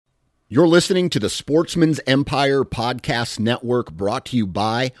You're listening to the Sportsman's Empire Podcast Network, brought to you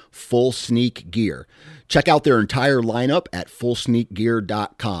by Full Sneak Gear. Check out their entire lineup at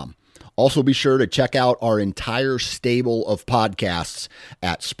fullsneakgear.com. Also be sure to check out our entire stable of podcasts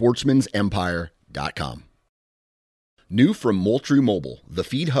at sportsmansempire.com. New from Moultrie Mobile, the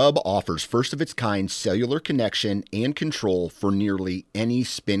Feed Hub offers first-of-its-kind cellular connection and control for nearly any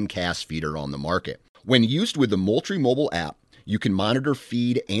spin cast feeder on the market. When used with the Moultrie Mobile app, you can monitor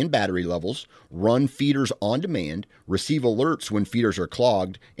feed and battery levels, run feeders on demand, receive alerts when feeders are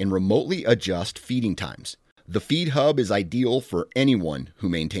clogged, and remotely adjust feeding times. The Feed Hub is ideal for anyone who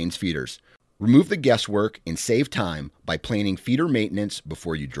maintains feeders. Remove the guesswork and save time by planning feeder maintenance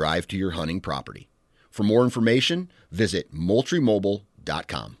before you drive to your hunting property. For more information, visit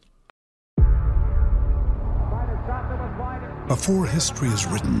MoultrieMobile.com. Before history is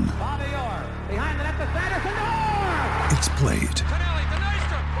written, it's played.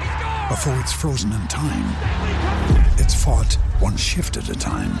 Before it's frozen in time, it's fought one shift at a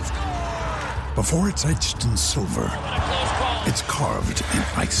time. Before it's etched in silver, it's carved in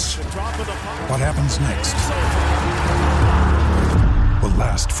ice. What happens next will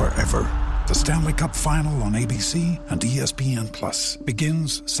last forever. The Stanley Cup Final on ABC and ESPN Plus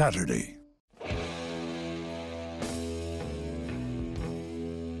begins Saturday.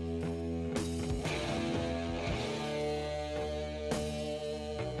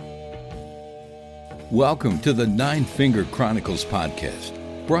 Welcome to the Nine Finger Chronicles podcast,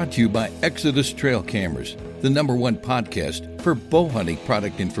 brought to you by Exodus Trail Cameras, the #1 podcast for bow hunting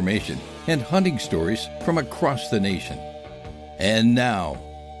product information and hunting stories from across the nation. And now,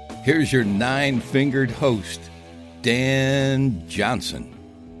 here's your nine-fingered host, Dan Johnson.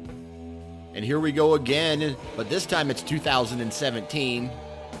 And here we go again, but this time it's 2017.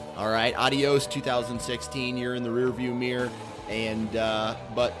 All right, adios 2016. You're in the rearview mirror, and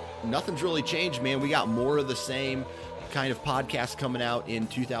but nothing's really changed, man. We got more of the same kind of podcasts coming out in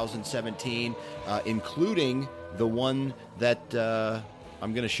 2017, including the one that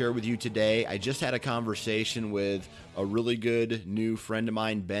I'm going to share with you today. I just had a conversation with a really good new friend of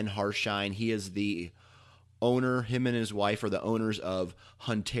mine, Ben Harshine. He is the owner, him and his wife are the owners of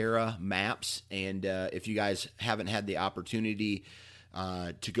Huntera Maps. And if you guys haven't had the opportunity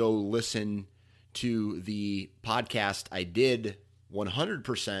to go listen to the podcast I did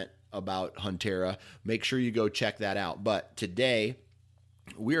 100% about Huntera, make sure you go check that out. But today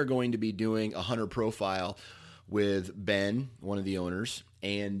we are going to be doing a hunter profile with Ben, one of the owners,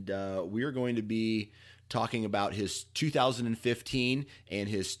 and we are going to be talking about his 2015 and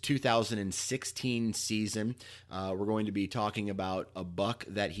his 2016 season. We're going to be talking about a buck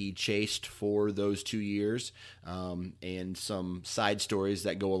that he chased for those 2 years, and some side stories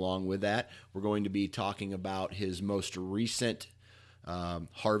that go along with that. We're going to be talking about his most recent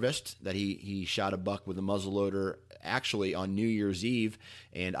harvest that he shot a buck with a muzzleloader actually on New Year's Eve,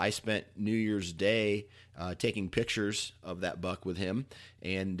 and I spent New Year's Day taking pictures of that buck with him.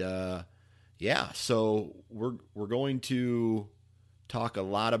 And so we're going to talk a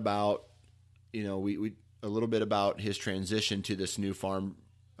lot about, we a little bit about his transition to this new farm,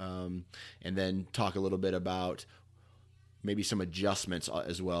 and then talk a little bit about maybe some adjustments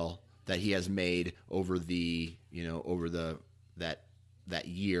as well that he has made over that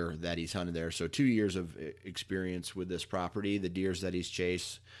year that he's hunted there. So 2 years of experience with this property, the deers that he's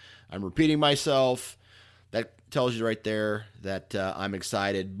chased. I'm repeating myself. That tells you right there that I'm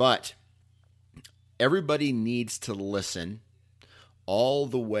excited, but everybody needs to listen all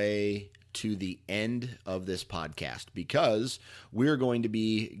the way to the end of this podcast, because we're going to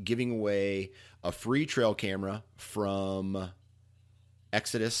be giving away a free trail camera from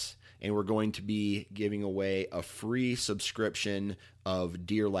Exodus, and we're going to be giving away a free subscription of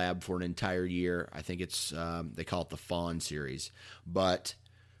Deer Lab for an entire year. I think it's, they call it the Fawn series. But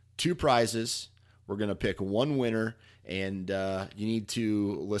 2 prizes. We're going to pick one winner, and you need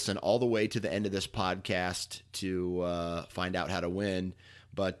to listen all the way to the end of this podcast to find out how to win.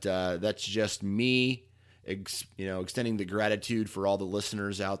 But that's just me, extending the gratitude for all the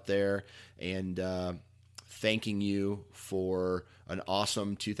listeners out there, and thanking you for an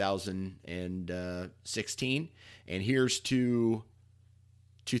awesome 2016. And here's to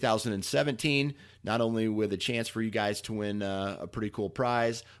 2017, not only with a chance for you guys to win a pretty cool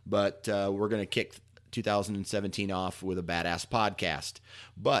prize, but we're going to kick 2017 off with a badass podcast.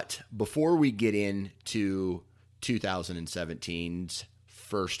 But before we get into 2017's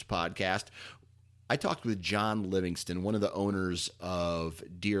first podcast, I talked with John Livingston, one of the owners of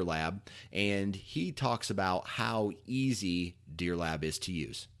Deer Lab, and he talks about how easy Deer Lab is to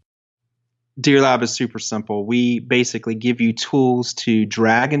use. Deer Lab is super simple. We basically give you tools to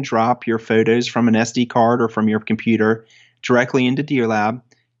drag and drop your photos from an SD card or from your computer directly into Deer Lab,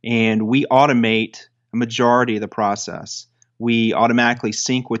 and we automate a majority of the process. We automatically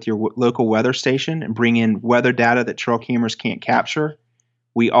sync with your local weather station and bring in weather data that trail cameras can't capture.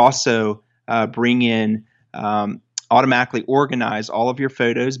 We also bring in automatically organize all of your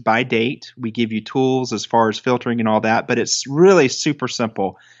photos by date. We give you tools as far as filtering and all that, but it's really super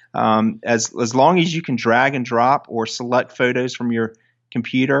simple. As long as you can drag and drop or select photos from your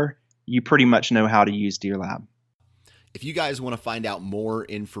computer, you pretty much know how to use Deer Lab. If you guys want to find out more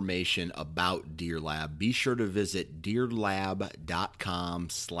information about Deer Lab, be sure to visit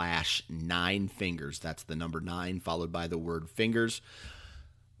deerlab.com/9fingers. That's the number 9 followed by the word fingers.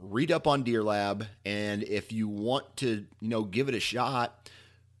 Read up on Deer Lab, and if you want to, give it a shot,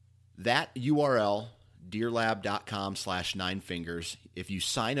 that URL, deerlab.com/9fingers, if you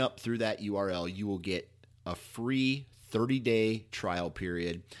sign up through that URL, you will get a free 30-day trial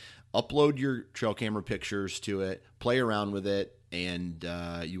period. Upload your trail camera pictures to it, play around with it, and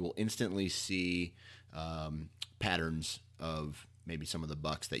you will instantly see patterns of maybe some of the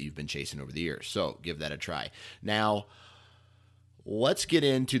bucks that you've been chasing over the years. So give that a try. Now, let's get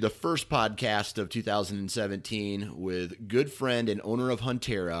into the first podcast of 2017 with good friend and owner of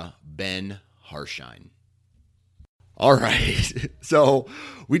Huntera, Ben Harshine. All right. So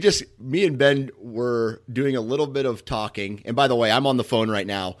me and Ben were doing a little bit of talking. And by the way, I'm on the phone right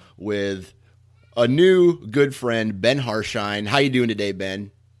now with a new good friend, Ben Harshine. How you doing today, Ben?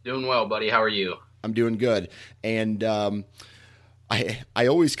 Doing well, buddy. How are you? I'm doing good. And I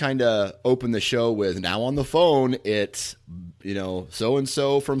always kind of open the show with, now on the phone, it's,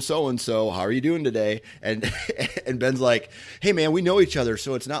 so-and-so from so-and-so. How are you doing today? And Ben's like, hey man, we know each other,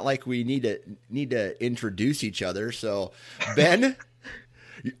 so it's not like we need to introduce each other. So Ben,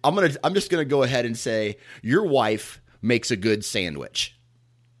 I'm just gonna go ahead and say your wife makes a good sandwich.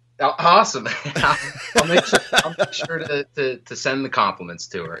 Awesome. I'll make sure to send the compliments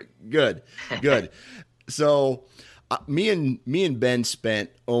to her. Good. So me and Ben spent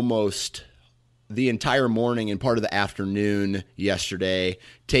almost the entire morning and part of the afternoon yesterday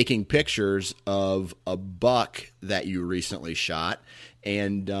taking pictures of a buck that you recently shot,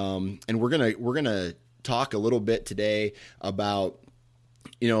 and we're gonna talk a little bit today about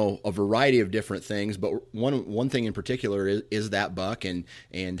a variety of different things, but one thing in particular is that buck and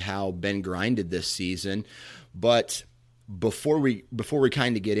how Ben grinded this season. But before we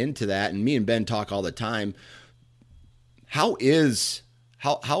kind of get into that, and me and Ben talk all the time, how was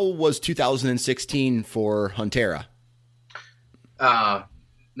 2016 for Huntera? Man,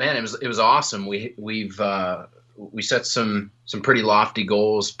 it was awesome. We set some pretty lofty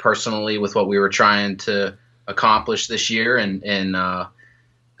goals personally with what we were trying to accomplish this year, and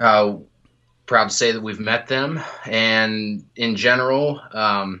proud to say that we've met them. And in general,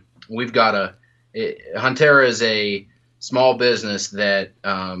 Huntera is a small business that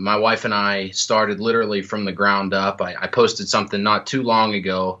my wife and I started literally from the ground up. I posted something not too long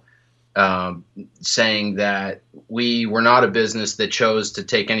ago saying that we were not a business that chose to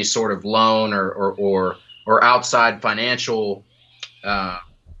take any sort of loan or outside financial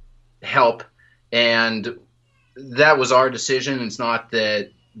help. And that was our decision. It's not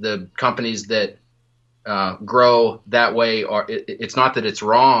that the companies that grow that way it's not that it's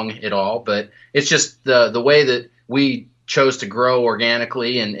wrong at all, but it's just the way that we chose to grow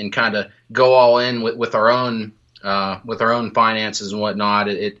organically and kind of go all in with our own finances and whatnot.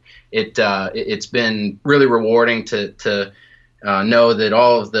 It's been really rewarding to know that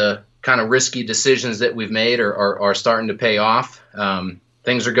all of the kind of risky decisions that we've made are starting to pay off.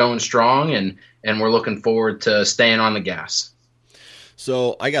 Things are going strong, and we're looking forward to staying on the gas.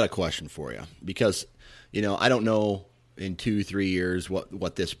 So I got a question for you, because I don't know in 2-3 years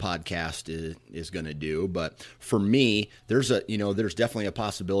what this podcast is going to do, but for me, there's definitely a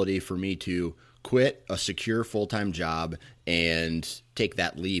possibility for me to quit a secure full-time job and take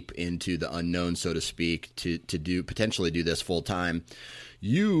that leap into the unknown, so to speak, to potentially do this full-time.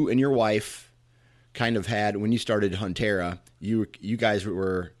 You and your wife kind of had, when you started Huntera, you guys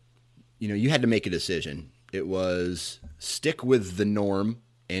were, you had to make a decision. It was stick with the norm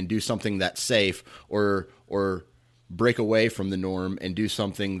and do something that's safe, or break away from the norm and do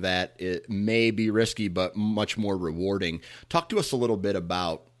something that it may be risky but much more rewarding. Talk to us a little bit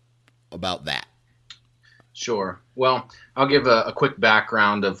about that. Sure. Well, I'll give a quick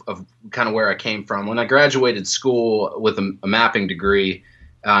background of kind of where I came from. When I graduated school with a mapping degree,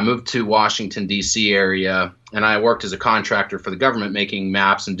 I moved to Washington, D.C. area, and I worked as a contractor for the government, making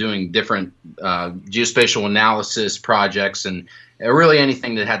maps and doing different geospatial analysis projects and really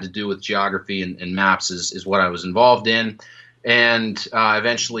anything that had to do with geography and maps is what I was involved in. And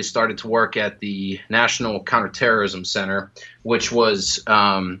eventually started to work at the National Counterterrorism Center, which was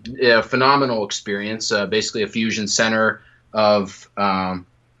a phenomenal experience, basically a fusion center of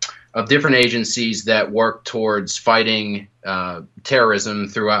different agencies that work towards fighting terrorism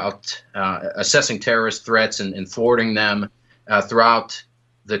throughout, assessing terrorist threats and thwarting them throughout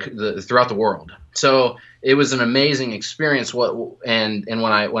the world. So it was an amazing experience. And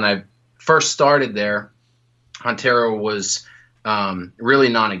when I first started there, Huntera was really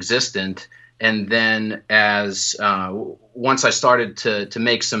non-existent, and then as once I started to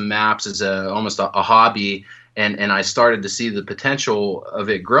make some maps as almost a hobby, and I started to see the potential of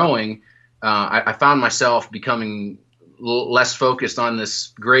it growing, I found myself becoming less focused on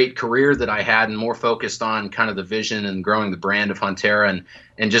this great career that I had and more focused on kind of the vision and growing the brand of Huntera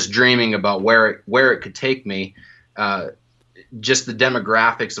and just dreaming about where it could take me. Just the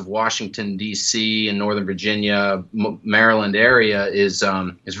demographics of Washington, D.C. and Northern Virginia, Maryland area is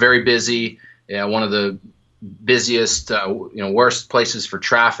very busy. One of the busiest, worst places for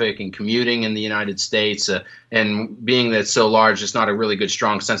traffic and commuting in the United States. And being that it's so large, it's not a really good,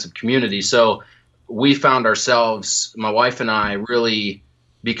 strong sense of community. So we found ourselves, my wife and I, really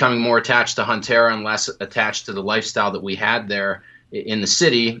becoming more attached to Huntera and less attached to the lifestyle that we had there in the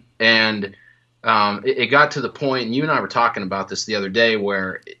city. And it got to the point, and you and I were talking about this the other day,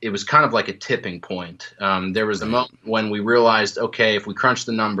 where it was kind of like a tipping point. There was a moment when we realized, okay, if we crunched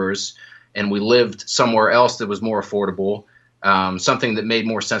the numbers and we lived somewhere else that was more affordable, something that made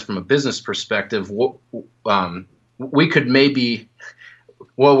more sense from a business perspective, we could maybe,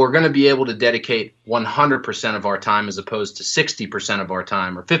 we're going to be able to dedicate 100% of our time as opposed to 60% of our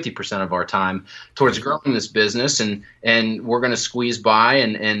time or 50% of our time towards growing this business. And we're going to squeeze by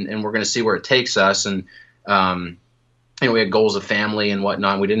and we're going to see where it takes us. And, we had goals of family and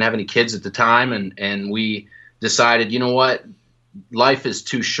whatnot. We didn't have any kids at the time. And we decided, you know what, life is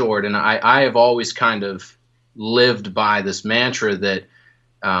too short. And I have always kind of lived by this mantra that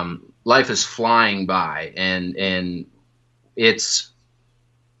life is flying by, and it's,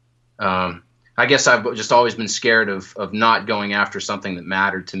 I guess I've just always been scared of not going after something that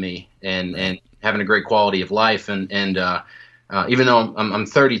mattered to me and having a great quality of life. And even though I'm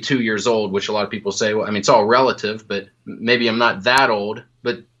 32 years old, which a lot of people say, well, I mean, it's all relative, but maybe I'm not that old,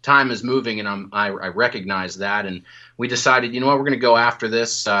 but time is moving, and I recognize that. And we decided, you know what, we're going to go after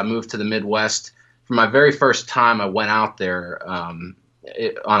this, move to the Midwest. For my very first time I went out there on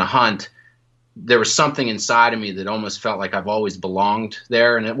a hunt, there was something inside of me that almost felt like I've always belonged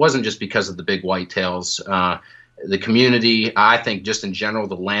there. And it wasn't just because of the big whitetails. The community, I think just in general,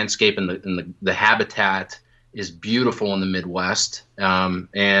 the landscape and the habitat is beautiful in the Midwest. When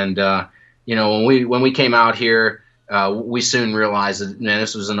we came out here, we soon realized that, man,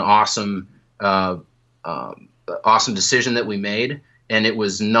 this was an awesome decision that we made. And it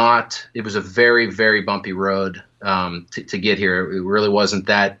was a very, very bumpy road to get here. It really wasn't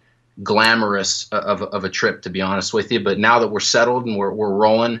that glamorous of a trip, to be honest with you. But now that we're settled and we're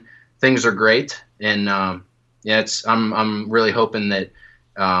rolling, things are great. And I'm really hoping that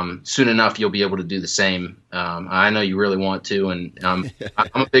soon enough you'll be able to do the same. I know you really want to, and I'm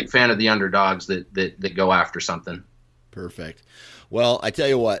a big fan of the underdogs that go after something. Perfect. Well, I tell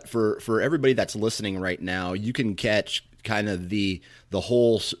you what, for everybody that's listening right now, you can catch kind of the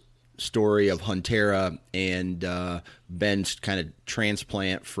whole story of Huntera and Ben's kind of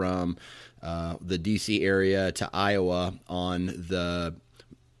transplant from the DC area to Iowa on the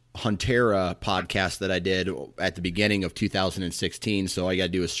Huntera podcast that I did at the beginning of 2016. So all you got to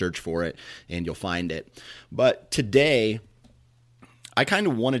do is search for it and you'll find it. But today, I kind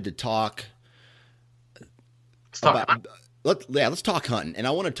of wanted to talk about, let's talk hunting. And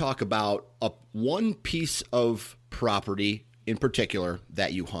I want to talk about one piece of property in particular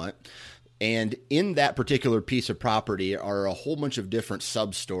that you hunt. And in that particular piece of property are a whole bunch of different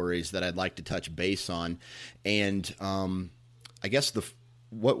sub-stories that I'd like to touch base on. And I guess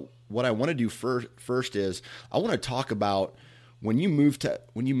what I want to do first is I want to talk about when you moved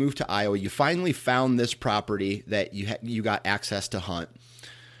to Iowa, you finally found this property that you got access to hunt.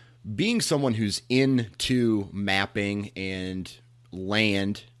 Being someone who's into mapping and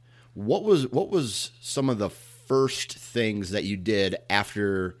land, what was some of the first things that you did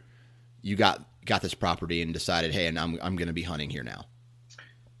after you got this property and decided, hey, and I'm going to be hunting here now?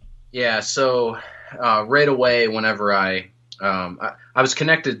 Yeah. So right away, whenever I was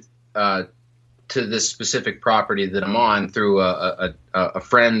connected to this specific property that I'm on through a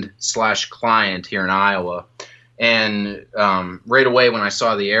friend / client here in Iowa. And right away when I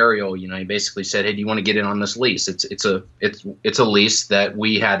saw the aerial, he basically said, "Hey, do you want to get in on this lease? It's a lease that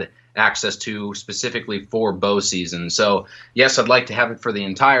we had access to specifically for bow season. So yes, I'd like to have it for the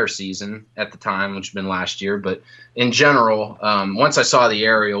entire season at the time, which had been last year. But in general, once I saw the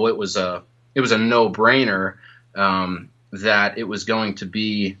aerial, it was a no-brainer that it was going to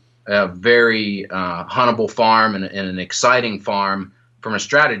be a very huntable farm and an exciting farm from a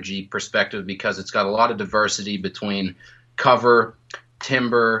strategy perspective, because it's got a lot of diversity between cover,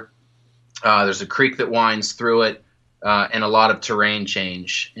 timber. There's a creek that winds through it, and a lot of terrain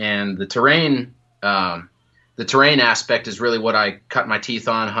change. And the terrain aspect is really what I cut my teeth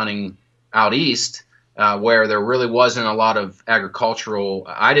on hunting out east, where there really wasn't a lot of agricultural.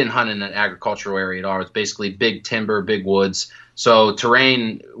 I didn't hunt in an agricultural area at all. It's basically big timber, big woods. So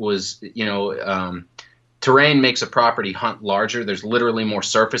terrain was, terrain makes a property hunt larger. There's literally more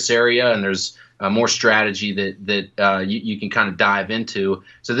surface area, and there's more strategy that you can kind of dive into.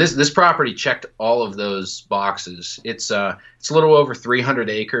 So this property checked all of those boxes. It's a little over 300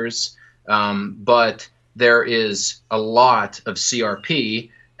 acres, but there is a lot of CRP,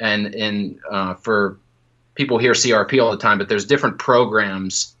 and for people hear CRP all the time, but there's different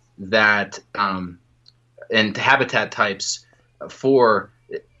programs that and habitat types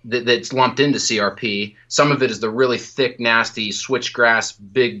that's lumped into CRP. Some of it is the really thick, nasty switchgrass,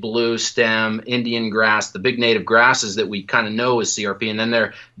 big blue stem, Indian grass, the big native grasses that we kind of know as CRP. And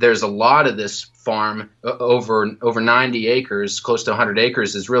then there's a lot of this farm, over 90 acres, close to 100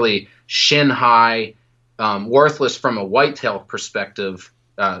 acres, is really shin high, worthless from a whitetail perspective,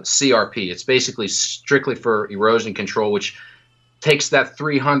 CRP. It's basically strictly for erosion control, which takes that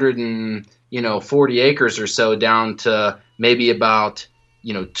 340 acres or so down to maybe about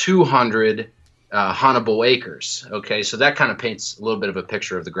 200 huntable acres. Okay, so that kind of paints a little bit of a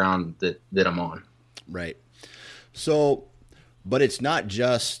picture of the ground that I'm on. Right. So, but it's not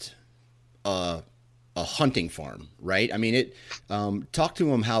just a hunting farm, right? I mean, talk to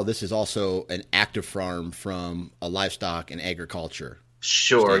them how this is also an active farm from a livestock and agriculture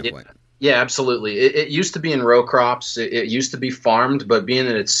standpoint. Yeah, absolutely. It used to be in row crops. It used to be farmed, but being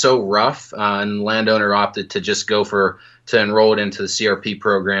that it's so rough, and the landowner opted to just go to enroll it into the CRP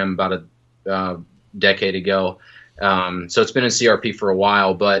program about a decade ago. So it's been in CRP for a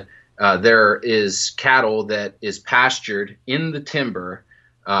while, but there is cattle that is pastured in the timber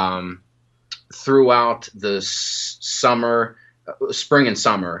throughout the spring and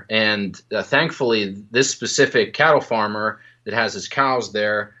summer. And thankfully, this specific cattle farmer that has his cows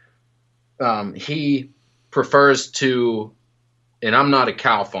there, he prefers to, and I'm not a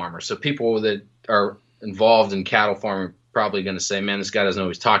cow farmer, so people that are involved in cattle farming are probably going to say, man, this guy doesn't know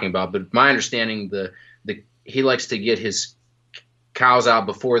what he's talking about. But my understanding, he likes to get his cows out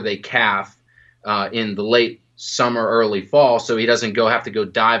before they calf in the late summer, early fall, so he doesn't have to go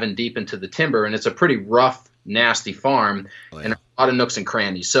diving deep into the timber. And it's a pretty rough, nasty farm, and a lot of nooks and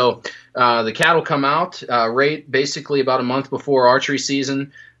crannies. So the cattle come out basically about a month before archery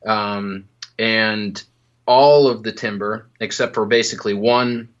season, and all of the timber, except for basically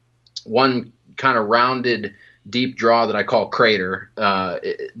one kind of rounded deep draw that I call crater,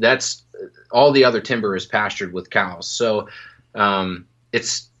 that's all the other timber is pastured with cows. So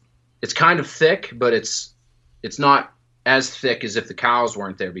it's kind of thick, but it's not as thick as if the cows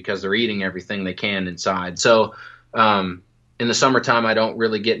weren't there, because they're eating everything they can inside. So in the summertime, I don't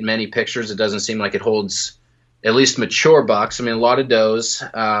really get many pictures. It doesn't seem like it holds at least mature bucks. I mean, a lot of does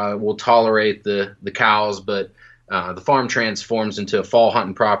will tolerate the cows, but the farm transforms into a fall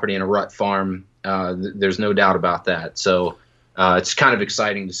hunting property and a rut farm. There's no doubt about that. So it's kind of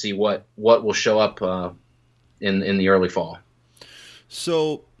exciting to see what will show up in the early fall.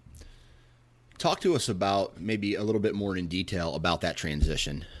 So talk to us about maybe a little bit more in detail about that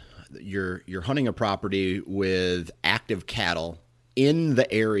transition. You're hunting a property with active cattle in the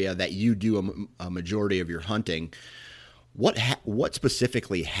area that you do a majority of your hunting. What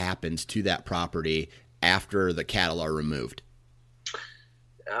specifically happens to that property after the cattle are removed?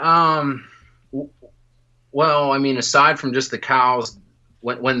 Well, I mean, aside from just the cows,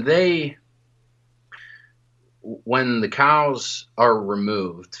 when the cows are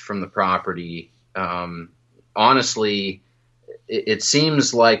removed from the property, honestly, it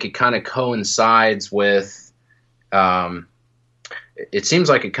seems like it kind of coincides with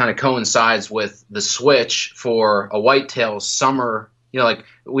the switch for a whitetail summer. Like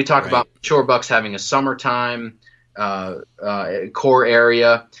we talk about mature bucks having a summertime core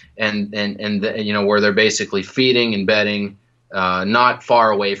area, and where they're basically feeding and bedding, not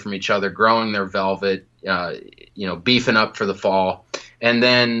far away from each other, growing their velvet, beefing up for the fall. And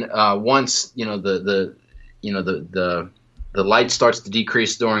then once the the light starts to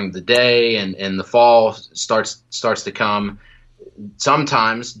decrease during the day, and the fall starts to come.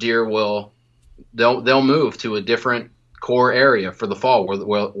 Sometimes deer they'll move to a different core area for the fall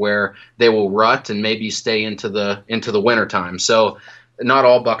where they will rut and maybe stay into the winter time. So not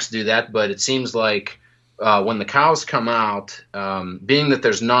all bucks do that, but it seems like when the cows come out, being that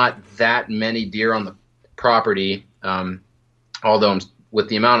there's not that many deer on the property, although with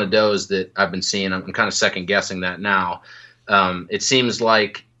the amount of does that I've been seeing, I'm kind of second guessing that now. It seems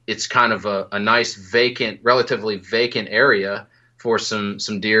like it's kind of a nice relatively vacant area for some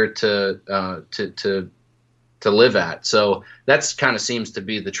deer to live at. So that's kind of seems to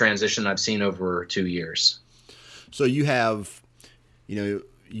be the transition I've seen over 2 years. So you have,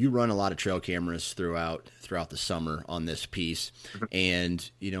 you run a lot of trail cameras throughout the summer on this piece, and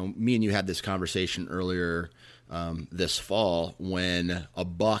me and you had this conversation earlier this fall when a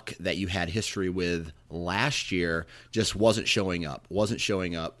buck that you had history with last year just wasn't showing up,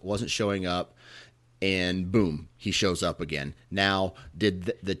 and boom, he shows up again. Now,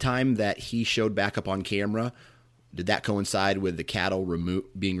 did the time that he showed back up on camera, did that coincide with the cattle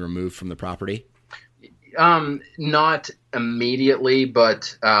being removed from the property? Not immediately,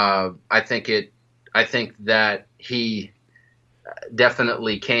 but I think that he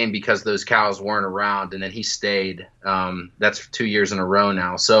definitely came because those cows weren't around, and then he stayed. That's 2 years in a row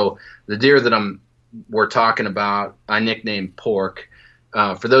now. So the deer that we're talking about, I nicknamed Pork.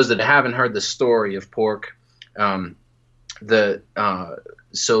 For those that haven't heard the story of Pork, so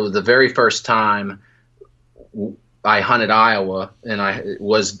the very first time I hunted Iowa, and I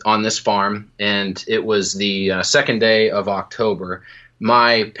was on this farm, and it was the second day of October.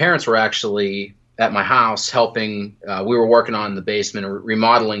 My parents were actually at my house helping. We were working on the basement, or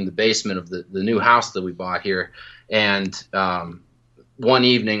remodeling the basement of the new house that we bought here. And one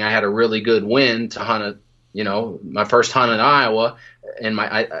evening I had a really good wind to hunt my first hunt in Iowa, and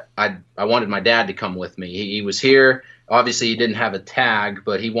I wanted my dad to come with me. He was here. Obviously, he didn't have a tag,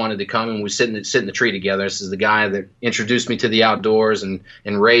 but he wanted to come, and we sit in the tree together. This is the guy that introduced me to the outdoors and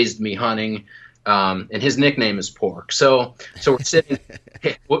raised me hunting. And his nickname is Pork. So we're sitting,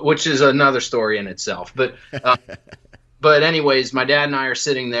 which is another story in itself. But anyways, my dad and I are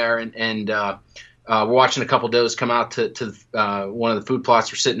sitting there, and we're watching a couple does come out to one of the food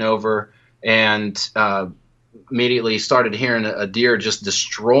plots we're sitting over, and immediately started hearing a deer just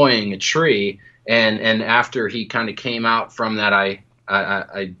destroying a tree. And after he kind of came out from that, I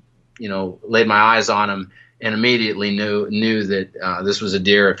laid my eyes on him and immediately knew that this was a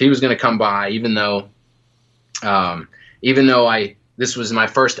deer. If he was going to come by, even though this was my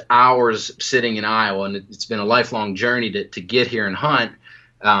first hours sitting in Iowa, and it's been a lifelong journey to get here and hunt.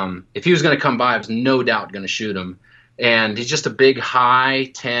 If he was going to come by, I was no doubt going to shoot him. And he's just a big,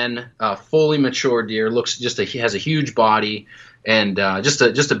 high 10, fully mature deer. He has a huge body, and just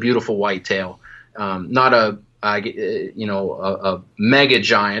a beautiful white tail. Not a mega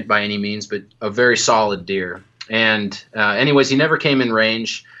giant by any means, but a very solid deer. And anyways, he never came in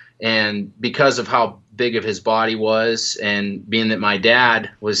range. And because of how big of his body was, and being that my dad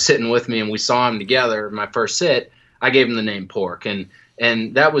was sitting with me and we saw him together, my first sit, I gave him the name Pork. And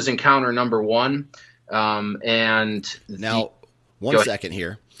that was encounter number one. And now, one second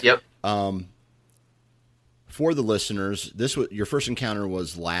here. Yep. For the listeners, your first encounter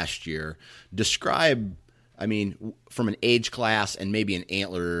was last year. Describe, from an age class and maybe an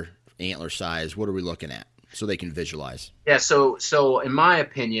antler size, what are we looking at so they can visualize? Yeah. So in my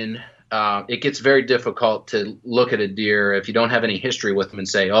opinion, it gets very difficult to look at a deer if you don't have any history with him and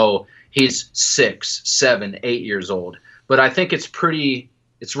say, oh, he's 6, 7, 8 years old. But I think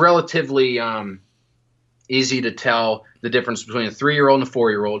it's relatively easy to tell the difference between a 3-year-old and a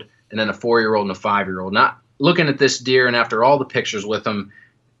 4-year-old, and then a 4-year-old and a 5-year-old. Not looking at this deer, and after all the pictures with him,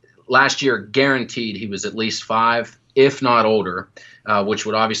 last year guaranteed he was at least 5, if not older, which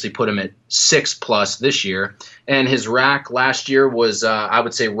would obviously put him at 6+ this year. And his rack last year was, I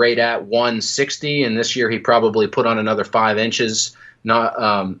would say, right at 160, and this year he probably put on another 5 inches,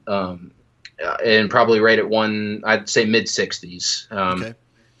 and probably right at I'd say mid-60s. Okay.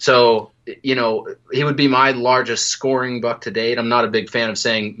 So, he would be my largest scoring buck to date. I'm not a big fan of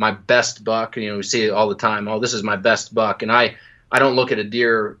saying my best buck. We see it all the time. Oh, this is my best buck. And I don't look at a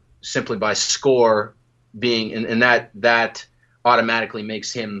deer simply by score being, and that automatically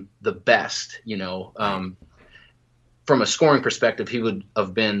makes him the best, from a scoring perspective, he would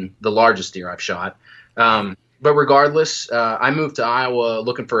have been the largest deer I've shot. But regardless, I moved to Iowa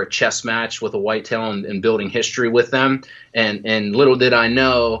looking for a chess match with a whitetail and building history with them. And little did I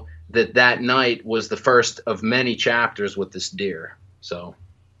know that night was the first of many chapters with this deer. So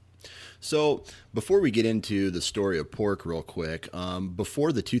So before we get into the story of Pork real quick,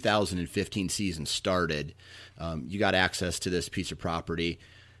 before the 2015 season started, you got access to this piece of property.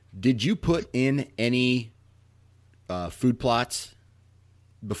 Did you put in any food plots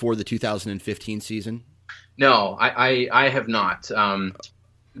before the 2015 season? No, I have not.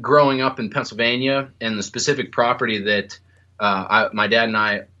 Growing up in Pennsylvania and the specific property that my dad and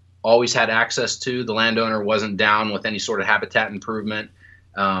I always had access to, the landowner wasn't down with any sort of habitat improvement.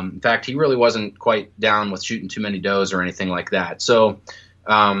 In fact, he really wasn't quite down with shooting too many does or anything like that. So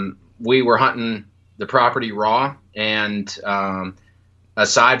we were hunting the property raw. And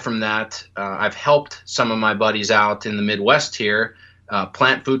aside from that, I've helped some of my buddies out in the Midwest here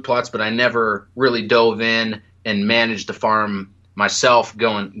plant food plots, but I never really dove in and managed the farm myself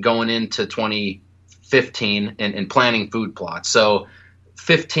going into 2015 and planting food plots. So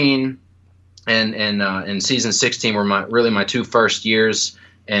 15 and season 16 were my two first years,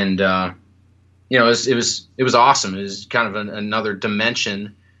 and it was awesome. It was kind of another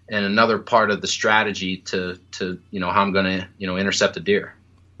dimension and another part of the strategy to how I'm going to intercept a deer.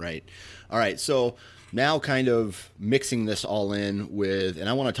 Right. All right. So now kind of mixing this all in with, and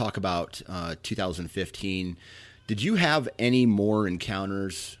I want to talk about 2015. Did you have any more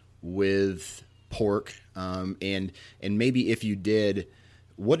encounters with pork? And maybe if you did,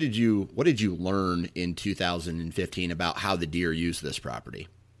 what did you learn in 2015 about how the deer use this property?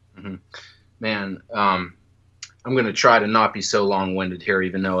 Mm-hmm. Man, I'm going to try to not be so long-winded here,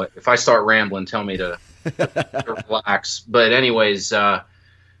 even though if I start rambling, tell me to relax. But anyways,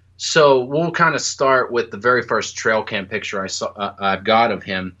 so we'll kind of start with the very first trail cam picture I've got of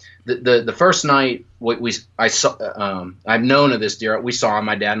him. The first night I've known of this deer. We saw him.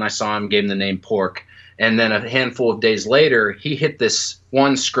 My dad and I saw him. Gave him the name Pork. And then a handful of days later, he hit this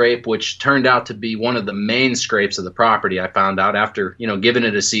one scrape, which turned out to be one of the main scrapes of the property. I found out after giving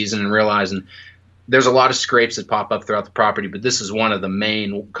it a season and realizing there's a lot of scrapes that pop up throughout the property, but this is one of the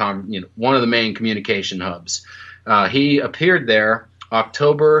main communication hubs. He appeared there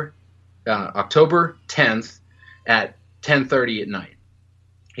October 10th at 10:30 at night.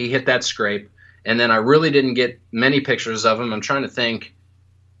 He hit that scrape, and then I really didn't get many pictures of him. I'm trying to think,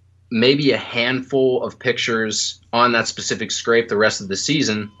 maybe a handful of pictures on that specific scrape the rest of the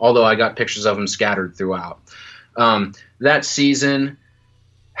season, although I got pictures of him scattered throughout. That season,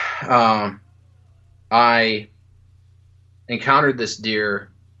 I encountered this deer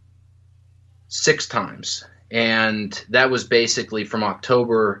 6 times. And that was basically from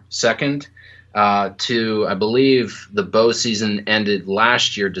October 2nd to, I believe, the bow season ended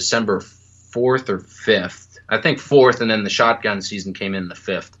last year, December 4th or 5th. I think 4th, and then the shotgun season came in the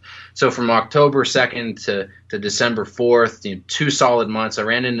 5th. So from October 2nd to December 4th, 2 solid months, I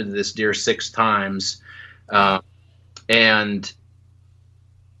ran into this deer 6 times. And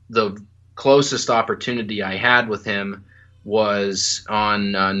the closest opportunity I had with him was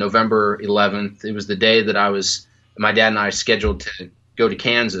on November 11th. It was the day that my dad and I scheduled to go to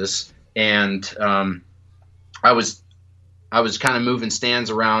Kansas, and I was kind of moving stands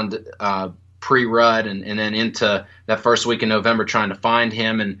around pre-rut and then into that first week in November trying to find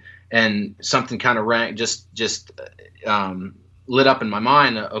him, and something kind of just lit up in my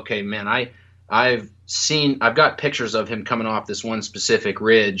mind. Okay, man, I've got pictures of him coming off this one specific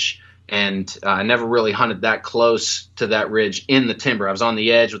ridge. And I never really hunted that close to that ridge in the timber. I was on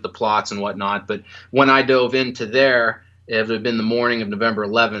the edge with the plots and whatnot. But when I dove into there, it had been the morning of November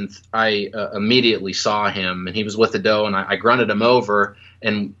 11th, I immediately saw him. And he was with the doe, and I grunted him over.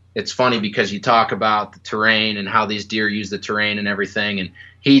 And it's funny because you talk about the terrain and how these deer use the terrain and everything. And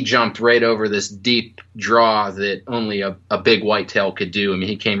he jumped right over this deep draw that only a big whitetail could do. I mean,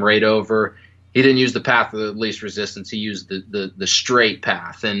 he came right over. He didn't use the path of the least resistance. He used the straight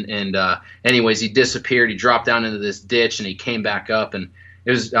path. And anyways, he disappeared. He dropped down into this ditch, and he came back up. And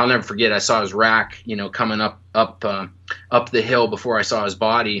I'll never forget, I saw his rack, coming up the hill before I saw his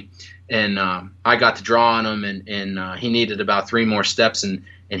body. And I got to draw on him, and he needed about 3 more steps. And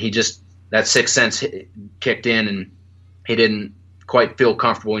he just, that sixth sense kicked in, and he didn't quite feel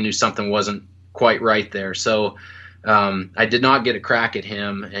comfortable. He knew something wasn't quite right there. So I did not get a crack at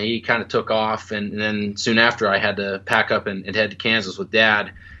him, and he kind of took off. And then soon after, I had to pack up and head to Kansas with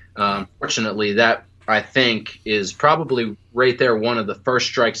Dad. Fortunately, that I think is probably right there one of the first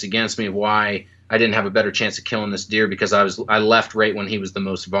strikes against me of why I didn't have a better chance of killing this deer, because I left right when he was the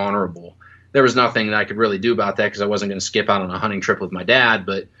most vulnerable. There was nothing that I could really do about that because I wasn't going to skip out on a hunting trip with my dad.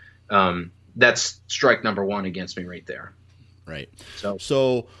 But that's strike number 1 against me right there. Right.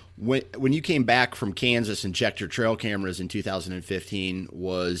 So when you came back from Kansas and checked your trail cameras in 2015,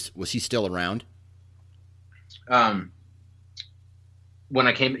 was he still around? when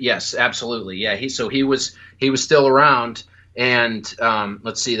I came, yes, absolutely, yeah. He was still around, and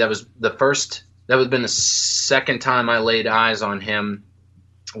let's see, that was the first. That would have been the second time I laid eyes on him.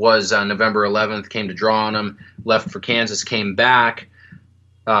 Was November 11th. Came to draw on him. Left for Kansas. Came back.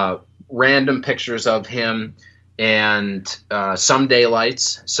 Random pictures of him and some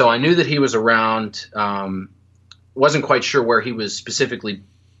daylights. So I knew that he was around. Wasn't quite sure where he was specifically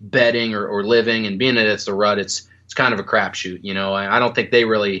bedding or living. And being that it's the rut, it's kind of a crapshoot. You know, I don't think they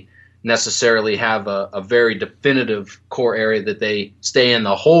really necessarily have a very definitive core area that they stay in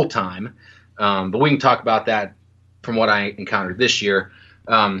the whole time. But we can talk about that from what I encountered this year.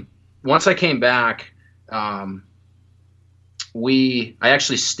 Once I came back, I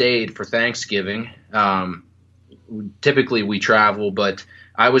actually stayed for Thanksgiving. Typically we travel, but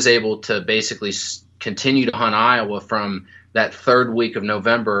I was able to basically continue to hunt Iowa from that third week of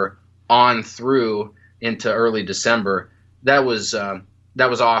November on through into early December. That was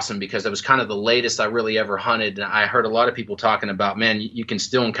awesome because it was kind of the latest I really ever hunted. And I heard a lot of people talking about, man, you can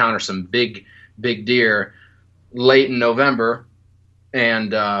still encounter some big deer late in November.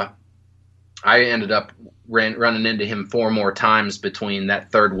 And I ended up running into him 4 more times between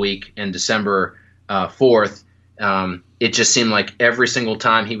that third week and December 4th. It just seemed like every single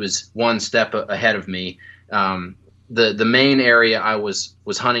time he was one step ahead of me. The main area I was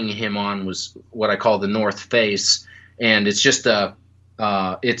hunting him on was what I call the North Face, and it's just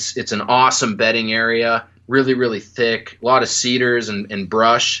it's an awesome bedding area, really, really thick, a lot of cedars and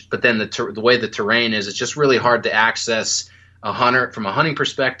brush. But then the way the terrain is, it's just really hard to access a hunter from a hunting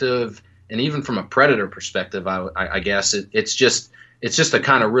perspective, and even from a predator perspective. I guess it's just a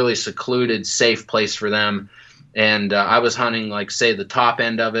kind of really secluded, safe place for them. And I was hunting, like, say, the top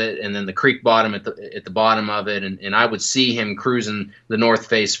end of it, and then the creek bottom at the bottom of it, and I would see him cruising the North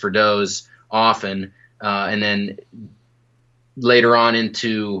Face for does often. And then later on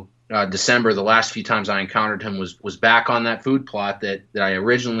into December, the last few times I encountered him was back on that food plot that I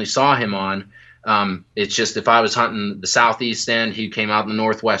originally saw him on. It's just if I was hunting the southeast end, he came out in the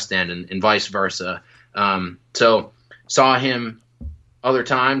northwest end, and vice versa. So saw him other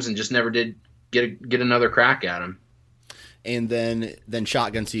times and just never did get another crack at him. And then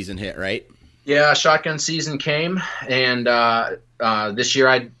shotgun season hit, right? Yeah, shotgun season came, and this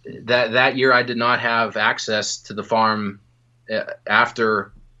year that year I did not have access to the farm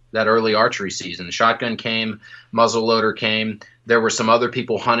after that early archery season. The shotgun came, muzzleloader came. There were some other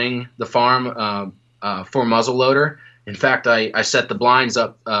people hunting the farm for muzzleloader. In fact, I set the blinds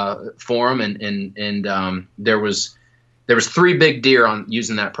up for them, and there was 3 big deer on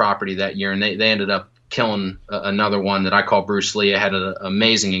using that property that year, and they ended up killing another one that I call Bruce Lee. I had an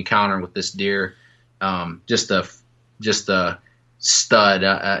amazing encounter with this deer, just a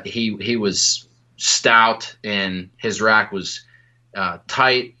stud. He was stout, and his rack was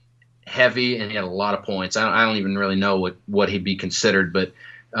tight, heavy, and he had a lot of points. I don't even really know what he'd be considered, but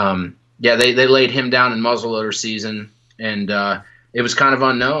yeah, they laid him down in muzzleloader season, and it was kind of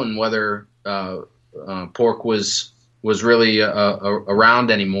unknown whether pork was really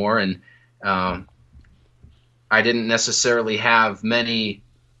around anymore, and I didn't necessarily have many,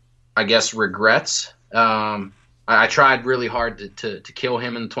 I guess, regrets. I tried really hard to kill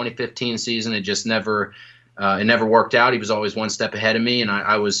him in the 2015 season. It just never worked out. He was always one step ahead of me, and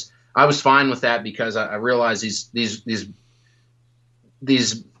I was fine with that because I realized these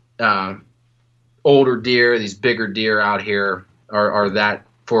older deer, these bigger deer out here are that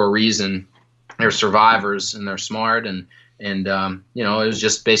for a reason. They're survivors and they're smart, and it was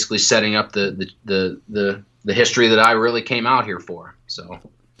just basically setting up the history that I really came out here for.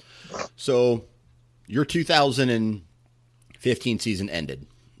 So your 2015 season ended,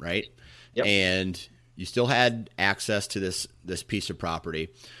 right? Yep. And you still had access to this piece of property.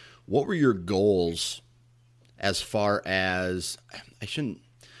 What were your goals as far as I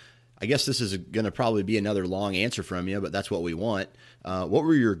guess this is going to probably be another long answer from you, but that's what we want. What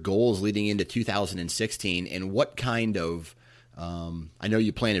were your goals leading into 2016, and what kind of I know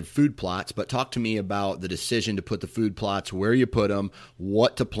you planted food plots, but talk to me about the decision to put the food plots, where you put them,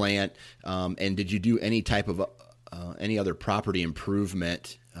 what to plant, and did you do any type of any other property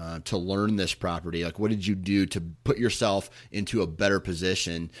improvement to learn this property? Like, what did you do to put yourself into a better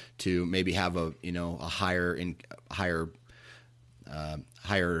position to maybe have a higher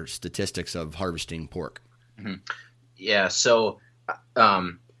statistics of harvesting pork? Mm-hmm. Yeah, so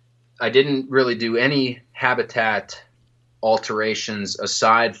I didn't really do any habitat alterations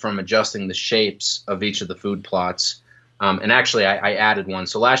aside from adjusting the shapes of each of the food plots. And actually, I added one.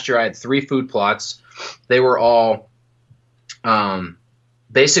 So last year I had 3 food plots. They were all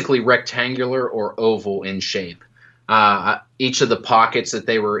basically rectangular or oval in shape. Each of the pockets that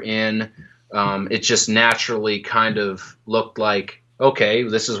they were in, it just naturally kind of looked like, okay,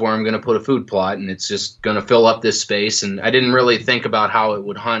 this is where I'm going to put a food plot, and it's just going to fill up this space. And I didn't really think about how it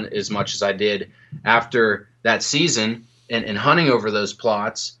would hunt as much as I did after that season and hunting over those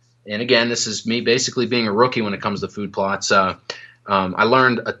plots. And again, this is me basically being a rookie when it comes to food plots. I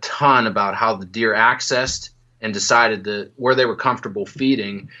learned a ton about how the deer accessed and decided where they were comfortable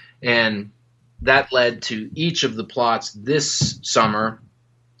feeding. And that led to each of the plots this summer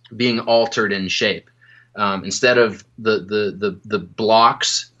being altered in shape. Instead of the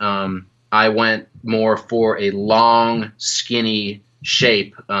blocks, I went more for a long, skinny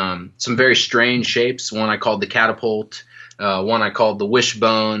shape. Some very strange shapes. One I called the catapult. One I called the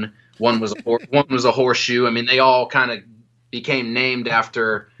wishbone. One was a horseshoe. I mean, they all kind of became named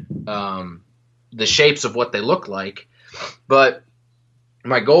after the shapes of what they looked like. But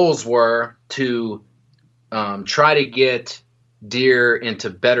my goals were to try to get deer into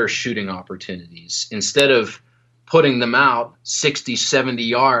better shooting opportunities. Instead of putting them out 60, 70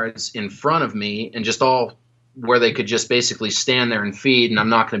 yards in front of me and just all where they could just basically stand there and feed, and I'm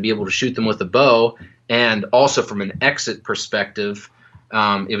not going to be able to shoot them with a bow. And also from an exit perspective,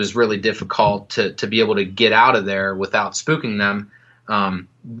 it was really difficult to be able to get out of there without spooking them.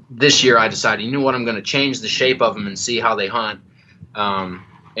 This year I decided, you know what, I'm going to change the shape of them and see how they hunt.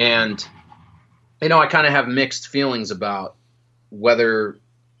 And, you know, I kind of have mixed feelings about whether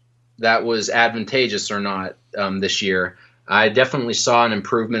that was advantageous or not this year. I definitely saw an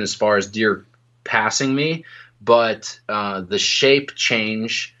improvement as far as deer passing me, but the shape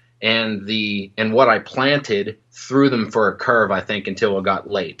change and what I planted threw them for a curve, I think, until it got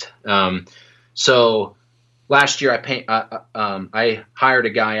late. So last year I hired a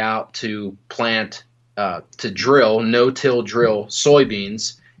guy out to plant to drill, no-till drill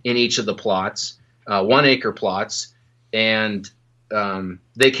soybeans in each of the plots, 1 acre plots, and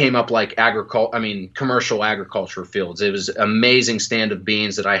they came up like commercial agriculture fields. It was an amazing stand of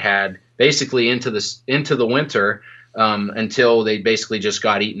beans that I had basically into the winter until they basically just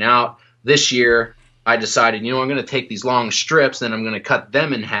got eaten out. This year I decided, you know, I'm going to take these long strips, then I'm going to cut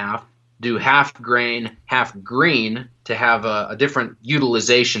them in half, do half grain, half green to have a different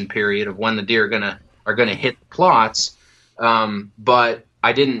utilization period of when the deer are going to hit the plots. But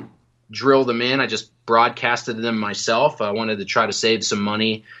I didn't drill them in. I just broadcasted them myself. I wanted to try to save some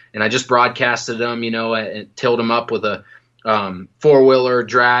money, and I just broadcasted them, you know, and tilled them up with a 4-wheeler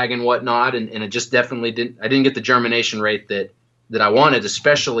drag and whatnot. And it just definitely didn't get the germination rate that I wanted,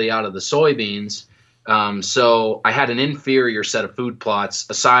 especially out of the soybeans. So I had an inferior set of food plots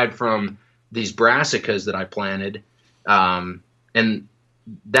aside from these brassicas that I planted. And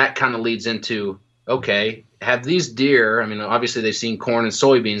that kind of leads into, okay, have these deer, I mean, obviously they've seen corn and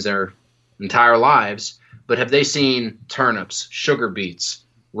soybeans their entire lives, but have they seen turnips, sugar beets,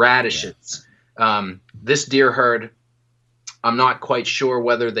 radishes? Yeah. This deer herd, I'm not quite sure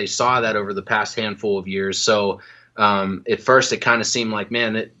whether they saw that over the past handful of years. So at first it kind of seemed like,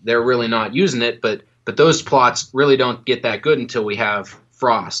 man, they're really not using it, but those plots really don't get that good until we have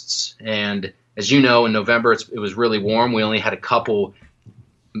frosts. And as you know, in November, it was really warm. We only had a couple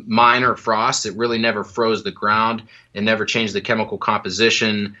minor frosts. It really never froze the ground and never changed the chemical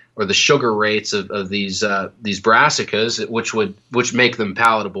composition or the sugar rates of these brassicas, which make them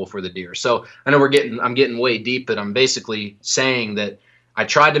palatable for the deer. So I know I'm getting way deep, but I'm basically saying that I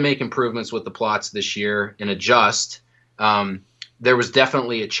tried to make improvements with the plots this year and adjust. There was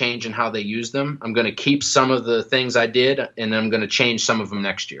definitely a change in how they use them. I'm going to keep some of the things I did, and I'm going to change some of them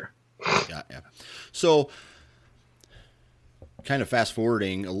next year. Yeah. So kind of fast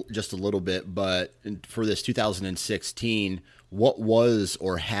forwarding just a little bit, but for this 2016, what was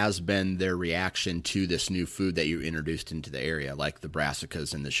or has been their reaction to this new food that you introduced into the area, like the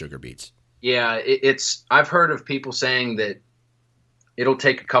brassicas and the sugar beets? Yeah, I've heard of people saying that it'll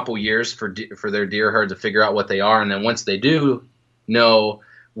take a couple years for their deer herd to figure out what they are, and then once they do know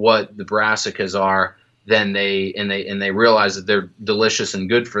what the brassicas are, then they realize that they're delicious and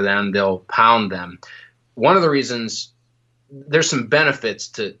good for them, they'll pound them. One of the reasons, there's some benefits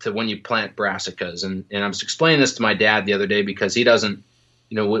to when you plant brassicas, and I was explaining this to my dad the other day because he doesn't,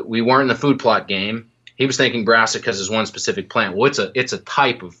 you know, we weren't in the food plot game. He was thinking brassicas is one specific plant. Well, it's a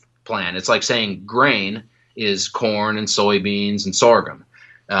type of plant. It's like saying grain is corn and soybeans and sorghum.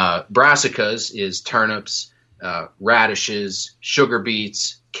 Brassicas is turnips, radishes, sugar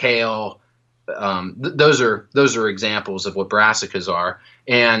beets, kale. Those are examples of what brassicas are.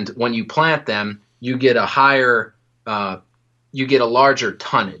 And when you plant them, you get you get a larger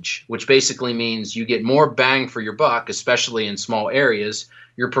tonnage, which basically means you get more bang for your buck, especially in small areas.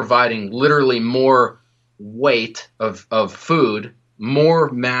 You're providing literally more weight of food, more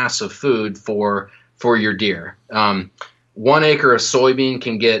mass of food for your deer. 1 acre of soybean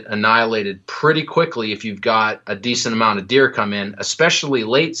can get annihilated pretty quickly if you've got a decent amount of deer come in, especially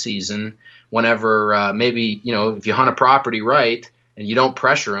late season, whenever maybe, if you hunt a property right and you don't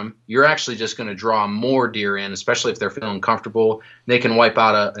pressure them, you're actually just going to draw more deer in, especially if they're feeling comfortable. They can wipe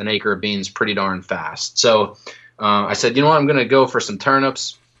out an acre of beans pretty darn fast. So I said, you know what, I'm going to go for some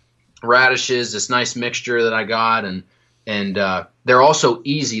turnips, radishes, this nice mixture that I got, and they're also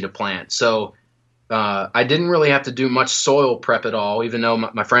easy to plant. So I didn't really have to do much soil prep at all, even though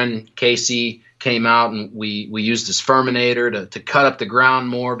my friend Casey came out and we used his Furminator to cut up the ground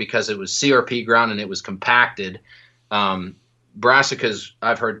more because it was CRP ground and it was compacted. Brassicas,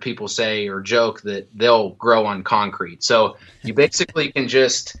 I've heard people say or joke that they'll grow on concrete. So you basically can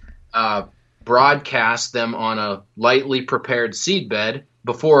just broadcast them on a lightly prepared seed bed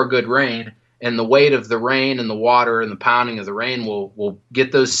before a good rain, and the weight of the rain and the water and the pounding of the rain will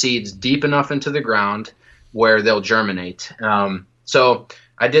get those seeds deep enough into the ground where they'll germinate. So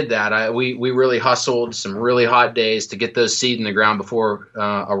I did that. We really hustled some really hot days to get those seeds in the ground before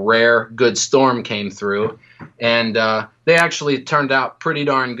a rare good storm came through, and they actually turned out pretty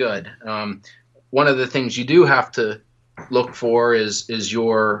darn good. One of the things you do have to look for is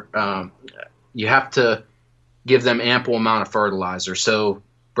your you have to give them ample amount of fertilizer. So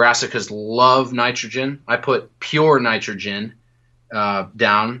brassicas love nitrogen. I put pure nitrogen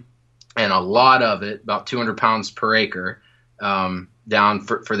down, and a lot of it, about 200 pounds per acre, down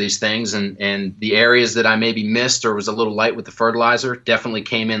for these things. And the areas that I maybe missed or was a little light with the fertilizer definitely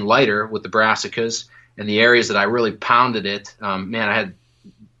came in lighter with the brassicas. And the areas that I really pounded it, man, I had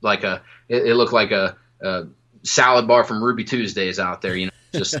like it looked like a salad bar from Ruby Tuesdays out there,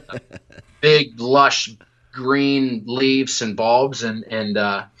 just big, lush green leaves and bulbs, and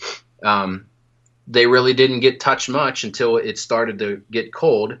they really didn't get touched much until it started to get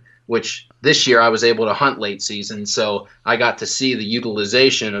cold, which this year I was able to hunt late season, so I got to see the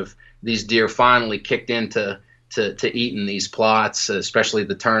utilization of these deer finally kicked into eating these plots, especially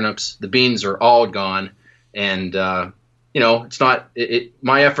the turnips. The beans are all gone, and it's not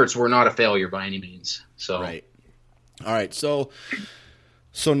my efforts were not a failure by any means. So right. All right, so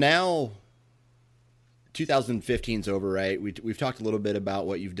now 2015's over, right? We've talked a little bit about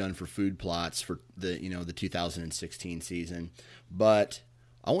what you've done for food plots for the 2016 season, but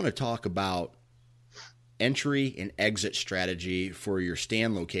I want to talk about entry and exit strategy for your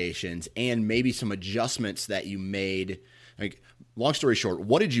stand locations and maybe some adjustments that you made. Like, long story short,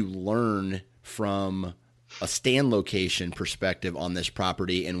 what did you learn from a stand location perspective on this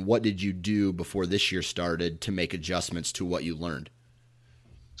property, and what did you do before this year started to make adjustments to what you learned?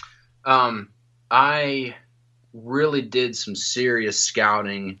 I really did some serious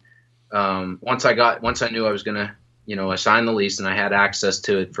scouting. Once I knew I was going to, assign the lease and I had access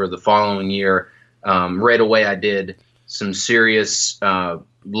to it for the following year, right away I did some serious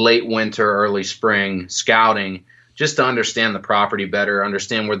late winter, early spring scouting just to understand the property better,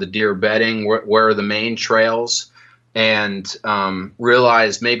 understand where the deer are bedding, where are the main trails, and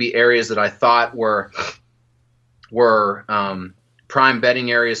realize maybe areas that I thought were prime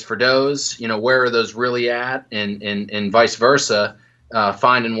bedding areas for does, where are those really at, and vice versa,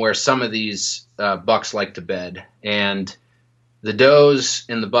 finding where some of these bucks like to bed. And the does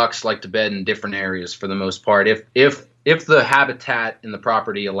and the bucks like to bed in different areas for the most part, if the habitat in the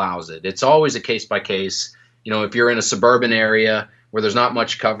property allows it. It's always a case by case. If you're in a suburban area where there's not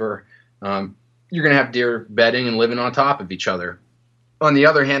much cover, you're going to have deer bedding and living on top of each other. On the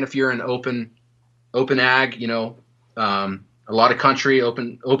other hand, if you're in open ag, a lot of country,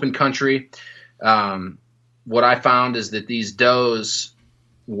 open country. What I found is that these does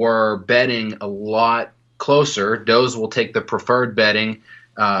were bedding a lot closer. Does will take the preferred bedding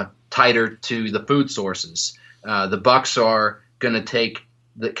tighter to the food sources. The bucks are going to take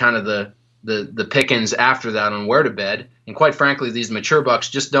the pickings after that on where to bed. And quite frankly, these mature bucks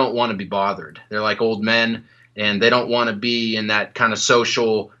just don't want to be bothered. They're like old men, and they don't want to be in that kind of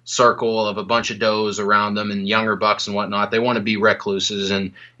social circle of a bunch of does around them and younger bucks and whatnot. They want to be recluses.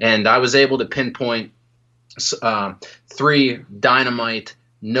 And I was able to pinpoint 3 dynamite,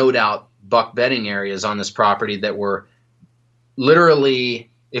 no doubt, buck bedding areas on this property that were literally,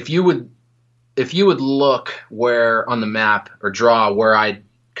 if you would look where on the map or draw where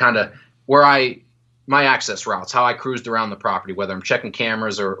my access routes, how I cruised around the property, whether I'm checking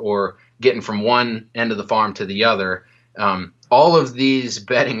cameras or getting from one end of the farm to the other, all of these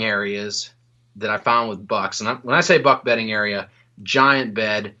bedding areas that I found with bucks, and when I say buck bedding area, giant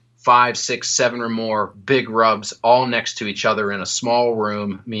bed, 5, 6, 7 or more big rubs all next to each other in a small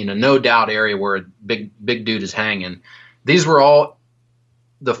room. I mean, a no doubt area where a big dude is hanging. These were all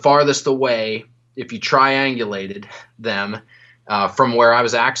the farthest away, if you triangulated them, from where I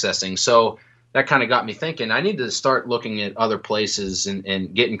was accessing. So that kind of got me thinking, I need to start looking at other places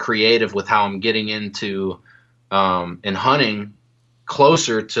and getting creative with how I'm getting into and hunting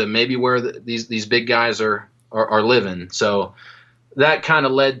closer to maybe where these big guys are living. So that kind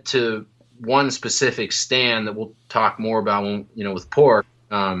of led to one specific stand that we'll talk more about when, with pork,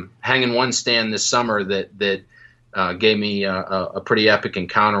 hanging one stand this summer that gave me a pretty epic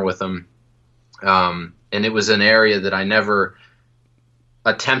encounter with them. And it was an area that I never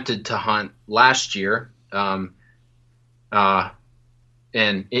attempted to hunt last year. And I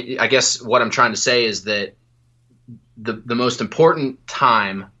guess what I'm trying to say is that the most important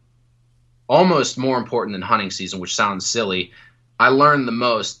time, almost more important than hunting season, which sounds silly, I learned the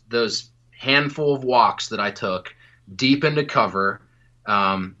most, those handful of walks that I took deep into cover,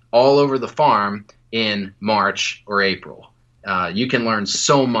 all over the farm in March or April. You can learn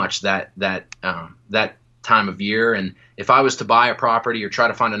so much that time of year. And if I was to buy a property or try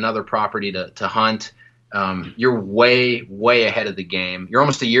to find another property to hunt, you're way, way ahead of the game. You're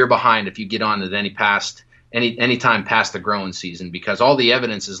almost a year behind if you get on at any time past the growing season, because all the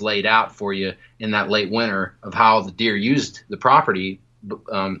evidence is laid out for you in that late winter of how the deer used the property,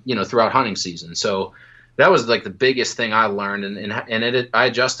 throughout hunting season. So that was like the biggest thing I learned, and I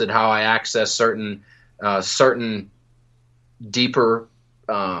adjusted how I access certain deeper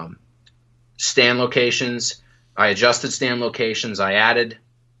stand locations. I adjusted stand locations. I added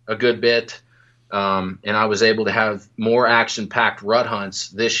a good bit, and I was able to have more action-packed rut hunts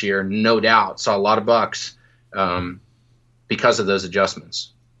this year, no doubt. Saw a lot of bucks because of those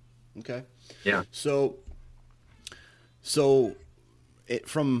adjustments. Okay. Yeah. So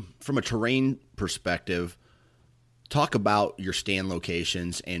from a terrain perspective, talk about your stand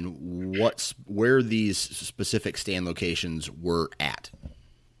locations and where these specific stand locations were at.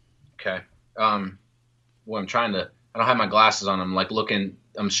 Okay. I don't have my glasses on.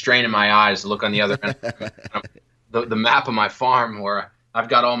 I'm straining my eyes to look on the other end. The map of my farm where I've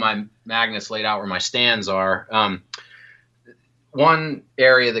got all my magnets laid out where my stands are. One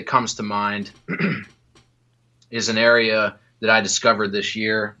area that comes to mind is an area that I discovered this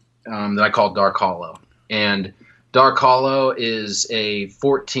year that I call Dark Hollow. And Dark Hollow is a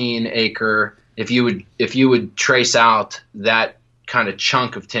 14-acre. If you would trace out that kind of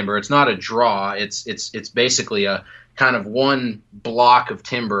chunk of timber, it's not a draw. It's basically a kind of one block of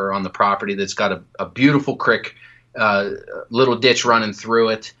timber on the property that's got a beautiful creek, little ditch running through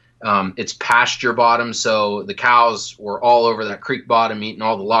it. It's pasture bottom, so the cows were all over that creek bottom eating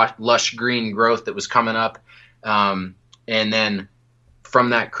all the lush green growth that was coming up. And then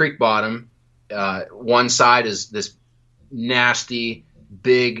from that creek bottom, one side is this nasty,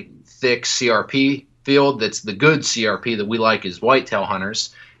 big, thick CRP field that's the good CRP that we like as whitetail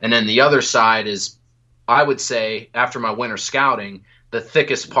hunters. And then the other side is, I would say, after my winter scouting, the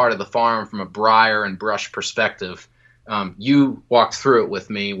thickest part of the farm from a briar and brush perspective. You walked through it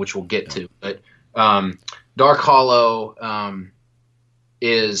with me, which we'll get to. But Dark Hollow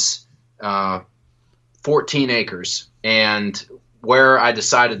is 14 acres. And where I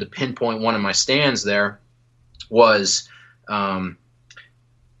decided to pinpoint one of my stands there was on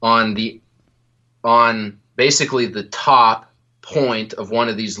basically the top point of one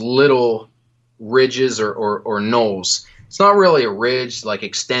of these little ridges or knolls. It's not really a ridge like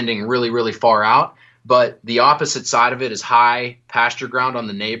extending really, really far out, but the opposite side of it is high pasture ground on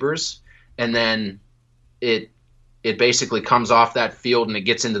the neighbors, and then it basically comes off that field and it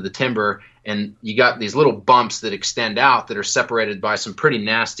gets into the timber, and you got these little bumps that extend out that are separated by some pretty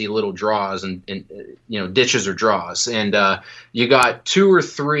nasty little draws and ditches or draws. And you got 2 or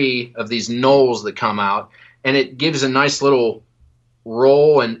 3 of these knolls that come out, and it gives a nice little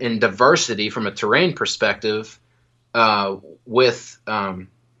roll and diversity from a terrain perspective with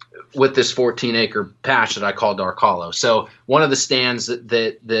this 14-acre patch that I call Dark Hollow. So one of the stands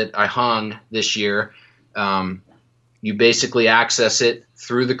that I hung this year, you basically access it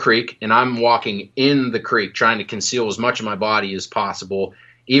through the creek, and I'm walking in the creek trying to conceal as much of my body as possible,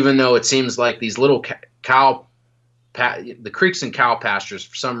 even though it seems like these little the creeks and cow pastures,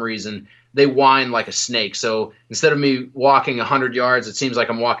 for some reason, they wind like a snake. So instead of me walking 100 yards, it seems like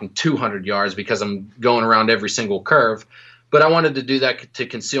I'm walking 200 yards because I'm going around every single curve. But I wanted to do that to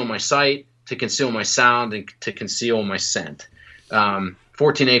conceal my sight, to conceal my sound, and to conceal my scent.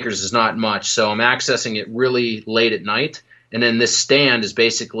 14 acres is not much, so I'm accessing it really late at night. And then this stand is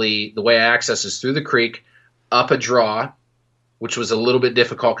basically, the way I access is through the creek, up a draw, which was a little bit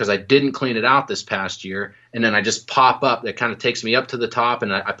difficult because I didn't clean it out this past year. And then I just pop up. That kind of takes me up to the top,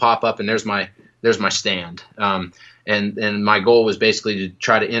 and I pop up, and there's my stand. And my goal was basically to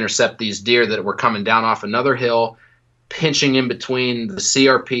try to intercept these deer that were coming down off another hill, pinching in between the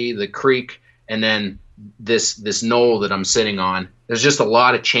CRP, the creek, and then this knoll that I'm sitting on. There's just a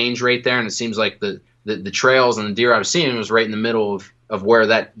lot of change right there, and it seems like the trails and the deer I was seeing was right in the middle of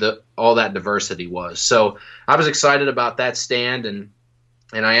where all that diversity was. So I was excited about that stand, and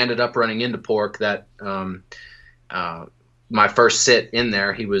I ended up running into Pork that my first sit in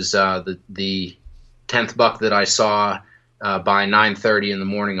there. He was the 10th buck that I saw by 9:30 in the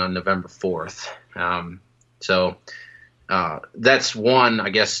morning on November 4th. So that's one, I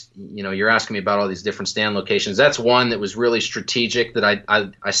guess, you're asking me about all these different stand locations. That's one that was really strategic that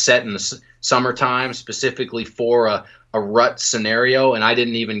I set in the summertime specifically for a rut scenario, and I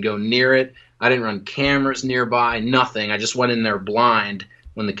didn't even go near it. I didn't run cameras nearby, nothing. I just went in there blind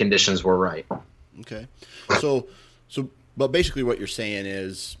when the conditions were right. Okay. But basically what you're saying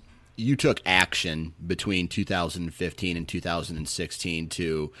is you took action between 2015 and 2016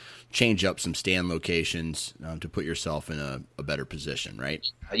 to change up some stand locations to put yourself in a better position, right?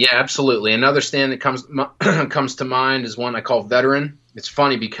 Yeah, absolutely. Another stand that comes to mind is one I call Veteran. It's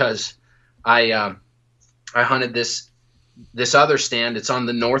funny because I hunted this other stand. It's on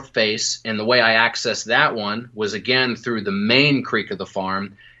the north face, and the way I accessed that one was again through the main creek of the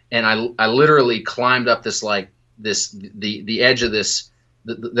farm, and I literally climbed up the edge of this.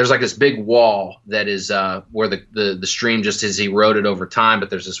 There's like this big wall that is where the stream just is eroded over time,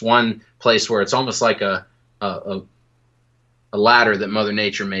 but there's this one place where it's almost like a ladder that Mother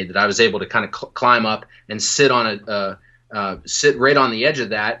Nature made that I was able to kind of climb up and sit on sit right on the edge of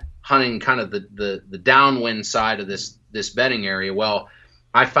that, hunting kind of the downwind side of this bedding area. Well,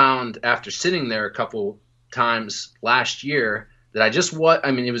 I found after sitting there a couple times last year that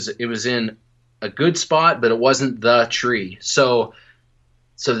it was in a good spot, but it wasn't the tree. So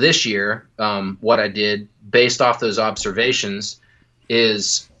this year, what I did based off those observations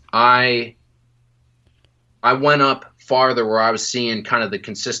is I went up farther where I was seeing kind of the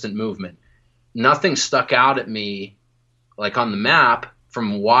consistent movement. Nothing stuck out at me like on the map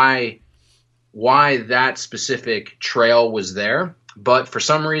from why that specific trail was there. But for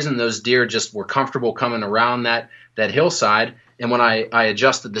some reason, those deer just were comfortable coming around that hillside. And when I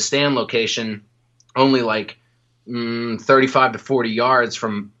adjusted the stand location only like 35 to 40 yards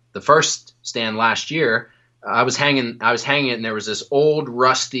from the first stand last year, I was hanging it, and there was this old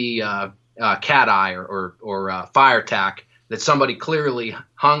rusty cat eye or fire tack that somebody clearly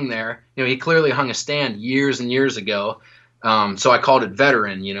hung there. He clearly hung a stand years and years ago. So I called it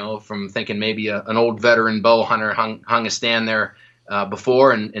Veteran, from thinking maybe an old veteran bow hunter hung a stand there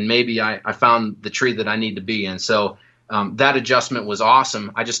before, and maybe I found the tree that I need to be in. So that adjustment was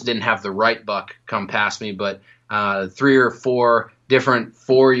awesome. I just didn't have the right buck come past me, but 3 or 4 different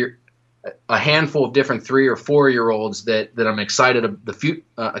a handful of different 3 or 4 year olds that I'm excited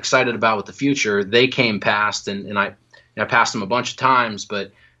about with the future. They came past, and I passed them a bunch of times,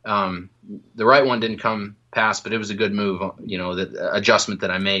 but the right one didn't come past. But it was a good move, the adjustment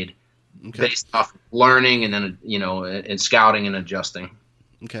that I made based off learning and then and scouting and adjusting.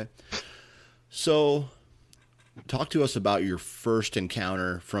 Okay, so talk to us about your first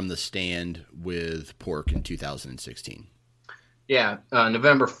encounter from the stand with Pork in 2016. Yeah,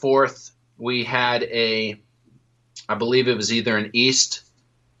 November 4th, we had I believe it was either an east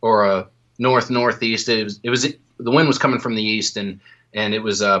or a northeast. It was the wind was coming from the east, and it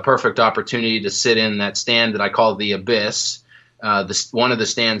was a perfect opportunity to sit in that stand that I call the Abyss. One of the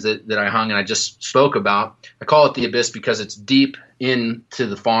stands that I hung and I just spoke about. I call it the Abyss because it's deep into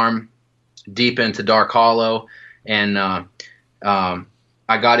the farm, deep into Dark Hollow. And I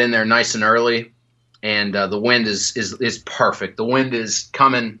got in there nice and early, and the wind is perfect. The wind is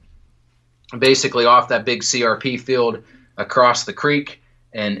coming basically off that big CRP field across the creek,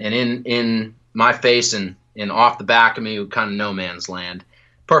 and in my face and off the back of me, kind of no man's land.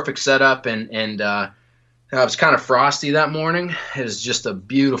 Perfect setup, and it was kind of frosty that morning. It was just a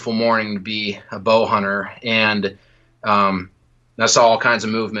beautiful morning to be a bow hunter, and I saw all kinds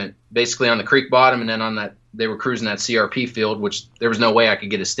of movement basically on the creek bottom, and then on that. They were cruising that CRP field, which there was no way I could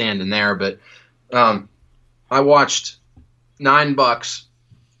get a stand in there. But I watched 9 bucks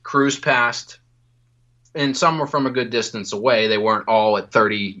cruise past, and some were from a good distance away. They weren't all at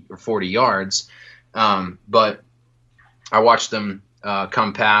 30 or 40 yards. But I watched them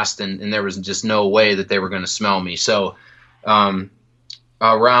come past, and there was just no way that they were going to smell me. So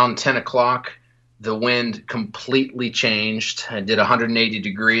around 10 o'clock, the wind completely changed. I did 180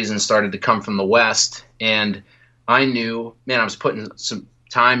 degrees and started to come from the west. And I knew, man, I was putting some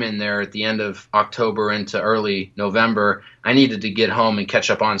time in there at the end of October into early November. I needed to get home and catch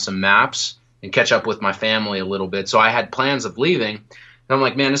up on some maps and catch up with my family a little bit. So I had plans of leaving. And I'm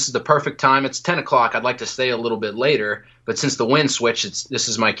like, man, this is the perfect time. It's 10 o'clock. I'd like to stay a little bit later. But since the wind switched, this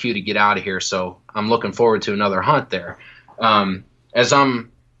is my cue to get out of here. So I'm looking forward to another hunt there. As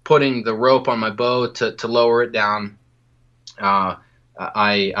I'm putting the rope on my bow to lower it down,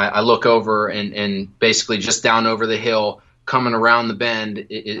 I look over and basically just down over the hill, coming around the bend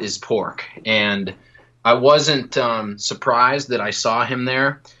is Pork. And I wasn't surprised that I saw him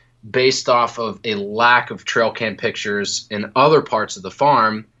there based off of a lack of trail cam pictures in other parts of the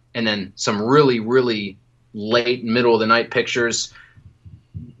farm, and then some really, really late middle of the night pictures.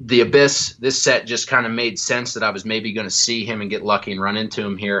 The Abyss, this set just kind of made sense that I was maybe going to see him and get lucky and run into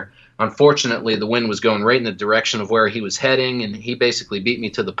him here. Unfortunately, the wind was going right in the direction of where he was heading, and he basically beat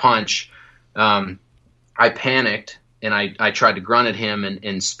me to the punch. I panicked, and I tried to grunt at him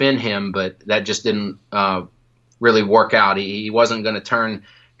and spin him, but that just didn't really work out. He wasn't going to turn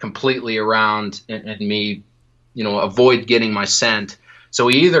completely around and me, avoid getting my scent. So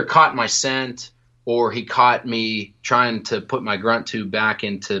he either caught my scent or he caught me trying to put my grunt tube back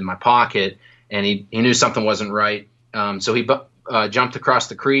into my pocket, and he knew something wasn't right. So he jumped across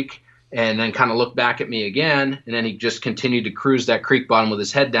the creek and then kind of looked back at me again, and then he just continued to cruise that creek bottom with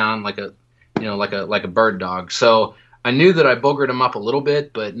his head down like a bird dog. So I knew that I boogered him up a little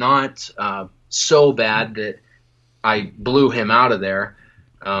bit, but not so bad that I blew him out of there.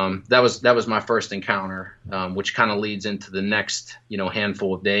 That was my first encounter, which kind of leads into the next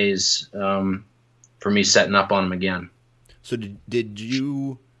handful of days for me setting up on him again. So did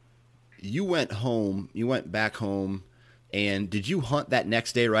you went home? You went back home. And did you hunt that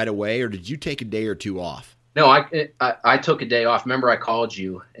next day right away, or did you take a day or two off? No, I took a day off. Remember, I called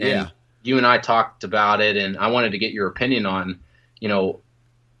you, and you and I talked about it, and I wanted to get your opinion on,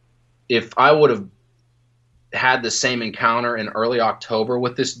 if I would have had the same encounter in early October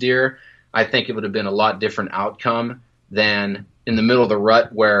with this deer, I think it would have been a lot different outcome than in the middle of the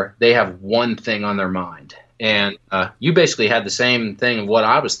rut where they have one thing on their mind. And you basically had the same thing of what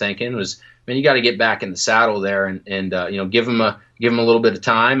I was thinking was, man, you got to get back in the saddle there and give them a little bit of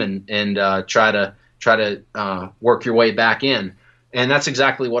time and try to work your way back in. And that's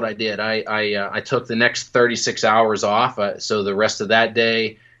exactly what I did. I took the next 36 hours off. So the rest of that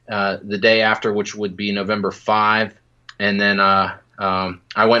day, the day after, which would be November 5, and then I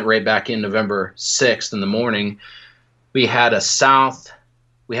went right back in November 6th in the morning. We had a southeast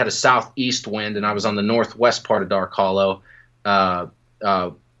wind, and I was on the northwest part of Dark Hollow. That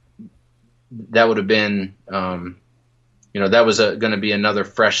would have been, that was going to be another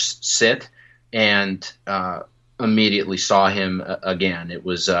fresh sit, and immediately saw him again. It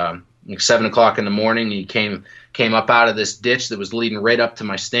was 7 o'clock in the morning. He came up out of this ditch that was leading right up to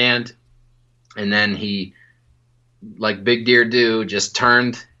my stand, and then he, like big deer do, just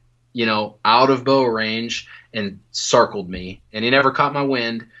turned, out of bow range and circled me. And he never caught my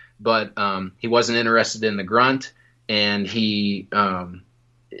wind, but he wasn't interested in the grunt, and he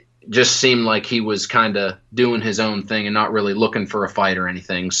just seemed like he was kind of doing his own thing and not really looking for a fight or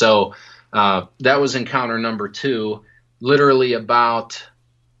anything. So that was encounter number 2, literally about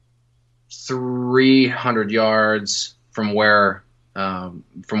 300 yards from where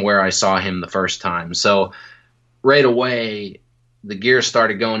I saw him the first time. So right away, the gears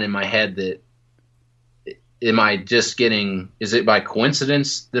started going in my head that, is it by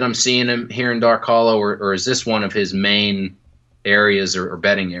coincidence that I'm seeing him here in Dark Hollow, or is this one of his main areas or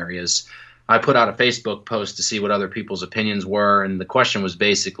bedding areas? I put out a Facebook post to see what other people's opinions were, and the question was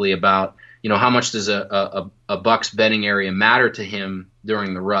basically about, how much does a buck's bedding area matter to him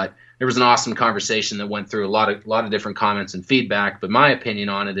during the rut? There was an awesome conversation that went through a lot of different comments and feedback, but my opinion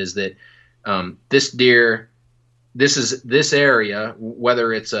on it is that this deer, this area,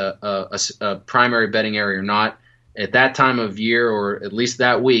 whether it's a primary bedding area or not, at that time of year or at least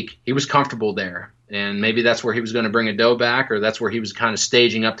that week, he was comfortable there. And maybe that's where he was going to bring a doe back, or that's where he was kind of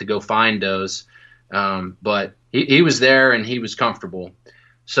staging up to go find does. But he was there and he was comfortable.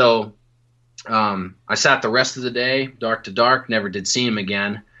 So I sat the rest of the day, dark to dark, never did see him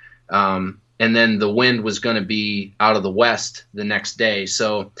again. And then the wind was going to be out of the west the next day.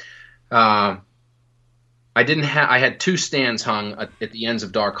 So I had 2 stands hung at the ends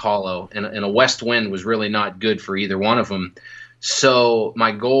of Dark Hollow, and a west wind was really not good for either one of them. So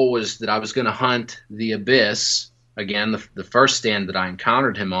my goal was that I was going to hunt the Abyss, again, the first stand that I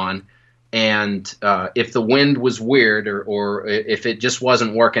encountered him on. And if the wind was weird or if it just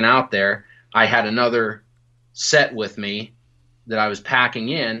wasn't working out there, I had another set with me that I was packing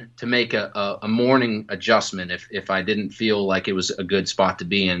in to make a morning adjustment if I didn't feel like it was a good spot to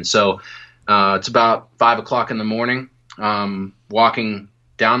be in. So it's about 5 o'clock in the morning, walking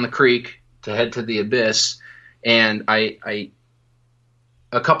down the creek to head to the abyss. And I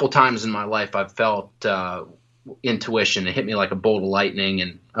a couple times in my life, I've felt intuition. It hit me like a bolt of lightning,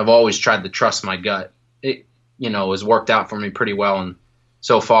 and I've always tried to trust my gut. It, has worked out for me pretty well and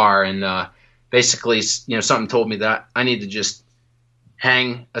so far. And basically, something told me that I need to just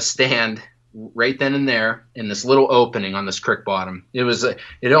hang a stand right then and there in this little opening on this creek bottom.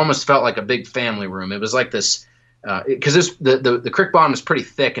 It almost felt like a big family room. It was like this, because the creek bottom is pretty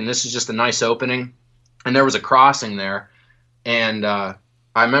thick, and this is just a nice opening, and there was a crossing there, and I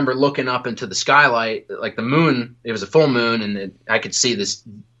remember looking up into the skylight, like the moon. It was a full moon, and I could see this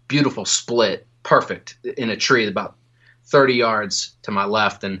beautiful split, perfect, in a tree about 30 yards to my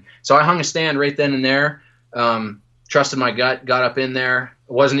left. And so I hung a stand right then and there, trusted my gut, got up in there.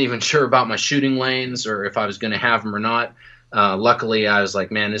 I wasn't even sure about my shooting lanes or if I was going to have them or not. Luckily, I was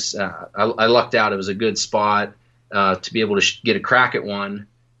like, man, I lucked out. It was a good spot to be able to get a crack at one.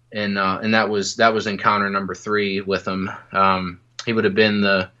 And that was encounter number 3 with him. He would have been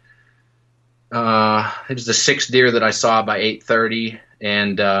it was the 6th deer that I saw by 8:30,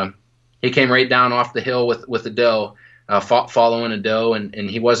 and he came right down off the hill with a doe, following a doe, and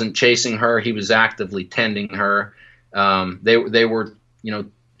he wasn't chasing her. He was actively tending her. They were,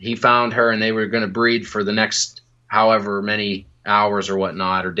 he found her, and they were going to breed for the next however many hours or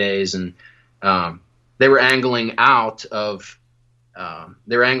whatnot or days, and they were angling out of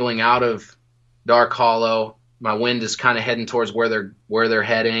Dark Hollow. My wind is kind of heading towards where they're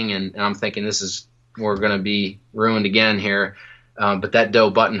heading, and I'm thinking we're going to be ruined again here. But that doe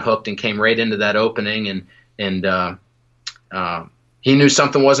button hooked and came right into that opening, and he knew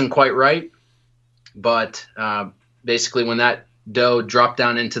something wasn't quite right. But basically, when that doe dropped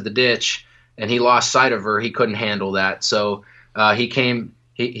down into the ditch and he lost sight of her, he couldn't handle that. So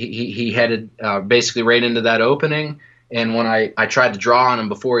he headed basically right into that opening. And when I tried to draw on him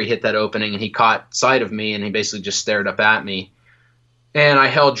before he hit that opening, and he caught sight of me, and he basically just stared up at me. And I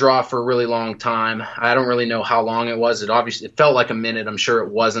held draw for a really long time. I don't really know how long it was. It felt like a minute. I'm sure it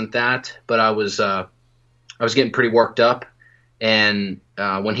wasn't that, but I was getting pretty worked up. And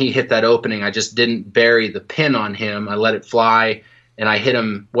when he hit that opening, I just didn't bury the pin on him. I let it fly, and I hit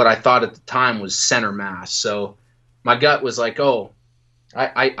him what I thought at the time was center mass. So my gut was like, oh,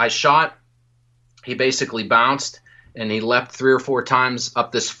 I shot. He basically bounced, and he leapt 3 or 4 times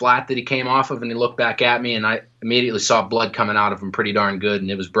up this flat that he came off of, and he looked back at me, and I immediately saw blood coming out of him pretty darn good,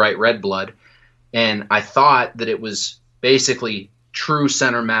 and it was bright red blood. And I thought that it was basically true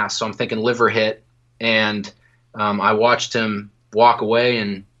center mass, so I'm thinking liver hit, and I watched him walk away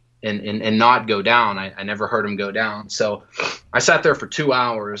and not go down. I never heard him go down. So I sat there for 2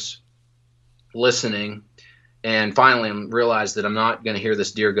 hours listening, and finally I realized that I'm not going to hear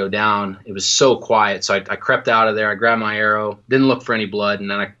this deer go down. It was so quiet. So I crept out of there. I grabbed my arrow, didn't look for any blood, and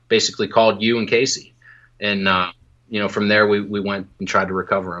then I basically called you and Casey. And, from there we went and tried to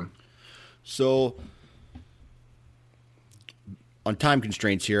recover him. So on time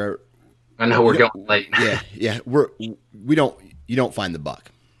constraints here. I know we're going late. Yeah. You don't find the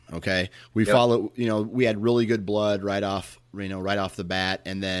buck. Okay. We follow, we had really good blood right off the bat.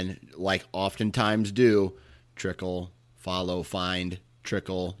 And then, like oftentimes do, trickle, follow, find,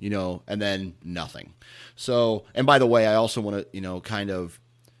 trickle, and then nothing. So, and by the way, I also want to, kind of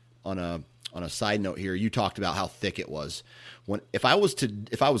on a side note here, you talked about how thick it was. If I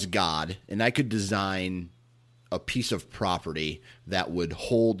was God and I could design a piece of property that would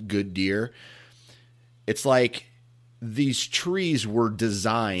hold good deer, it's like these trees were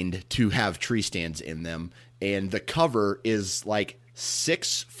designed to have tree stands in them, and the cover is like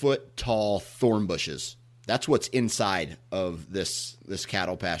 6 foot tall thorn bushes. That's what's inside of this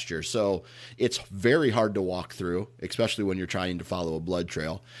cattle pasture. So it's very hard to walk through, especially when you're trying to follow a blood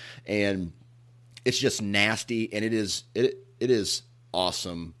trail. And it's just nasty, and it is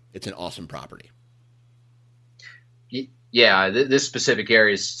awesome. It's an awesome property. Yeah, this specific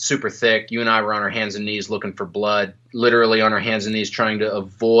area is super thick. You and I were on our hands and knees looking for blood, literally on our hands and knees trying to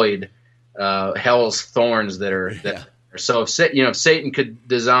avoid hell's thorns that are. So if Satan could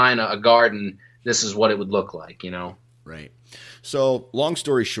design a garden, this is what it would look like, Right. So long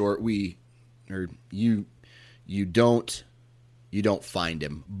story short, you don't find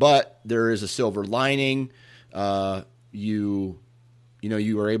him, but there is a silver lining. You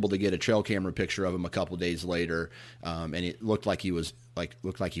were able to get a trail camera picture of him a couple days later, and it looked like he was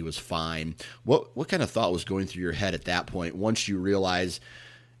fine. What kind of thought was going through your head at that point once you realize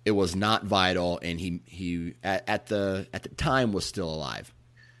it was not vital, and he at the time was still alive.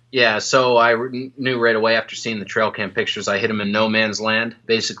 Yeah, so I knew right away after seeing the trail cam pictures, I hit him in no man's land,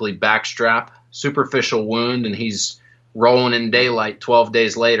 basically backstrap, superficial wound, and he's rolling in daylight. 12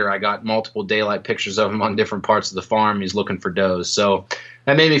 days later, I got multiple daylight pictures of him on different parts of the farm. He's looking for does. So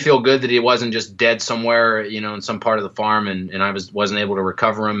that made me feel good that he wasn't just dead somewhere, in some part of the farm, and I wasn't able to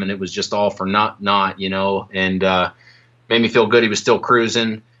recover him, and it was just all for not, and made me feel good he was still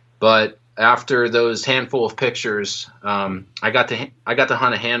cruising. But after those handful of pictures, I got to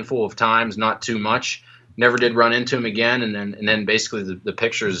hunt a handful of times, not too much. Never did run into him again, and then basically the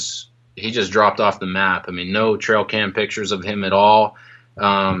pictures, he just dropped off the map. I mean, no trail cam pictures of him at all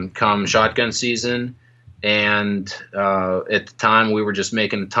come shotgun season. And at the time, we were just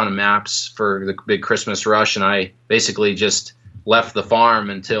making a ton of maps for the big Christmas rush, and I basically just left the farm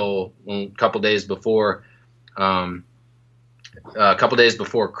until a couple days before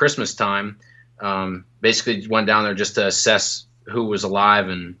Christmas time. Basically went down there just to assess who was alive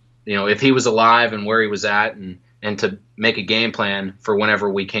and, if he was alive and where he was at, and to make a game plan for whenever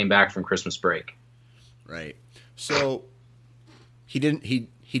we came back from Christmas break. Right. So he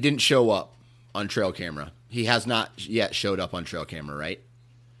didn't show up on trail camera. He has not yet showed up on trail camera, right?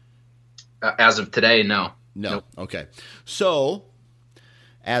 As of today, no. No. Nope. Okay. So,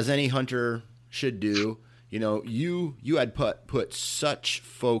 as any hunter should do, you had put so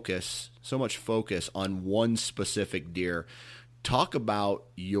much focus on one specific deer. Talk about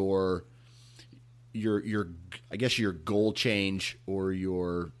your I guess your goal change, or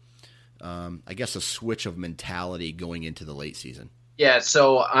your I guess a switch of mentality going into the late season. Yeah,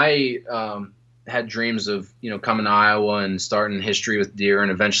 so I had dreams of coming to Iowa and starting history with deer,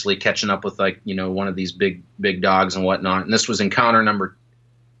 and eventually catching up with one of these big dogs and whatnot. And this was encounter number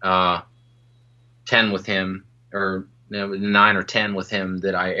 10 with him, or 9 or 10 with him,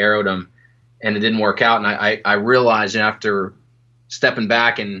 that I arrowed him, and it didn't work out. And I realized after stepping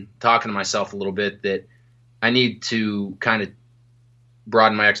back and talking to myself a little bit that I need to kind of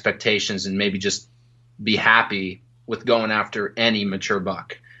broaden my expectations and maybe just be happy with going after any mature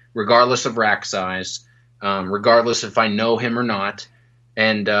buck, regardless of rack size, regardless if I know him or not,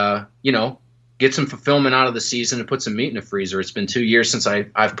 and get some fulfillment out of the season and put some meat in the freezer. It's been 2 years since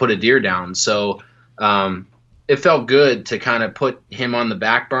I've put a deer down, so it felt good to kind of put him on the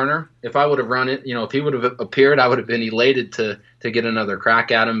back burner. If I would have run it, if he would have appeared, I would have been elated to get another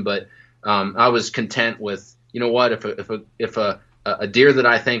crack at him. But I was content with, if a deer that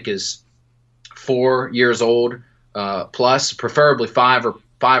I think is 4 years old plus, preferably 5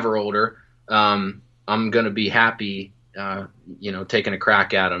 or older, I'm going to be happy, taking a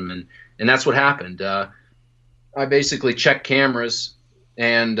crack at him. And that's what happened. I basically checked cameras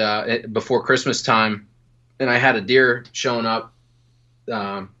and before Christmas time, and I had a deer showing up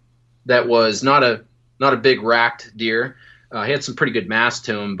that was not a big racked deer. He had some pretty good mass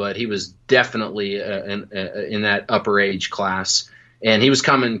to him, but he was definitely in that upper age class. And he was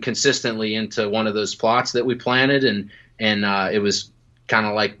coming consistently into one of those plots that we planted, and it was kind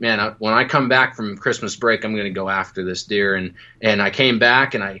of like, man, when I come back from Christmas break, I'm going to go after this deer. And I came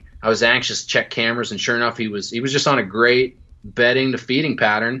back, and I was anxious to check cameras, and sure enough, he was just on a great bedding to feeding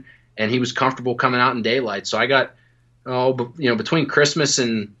pattern, and he was comfortable coming out in daylight. So I got, between Christmas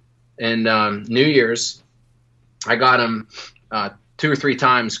and New Year's, I got him 2 or 3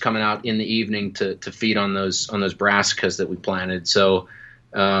 times coming out in the evening to feed on those brassicas that we planted. So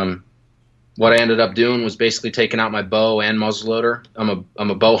what I ended up doing was basically taking out my bow and muzzleloader. I'm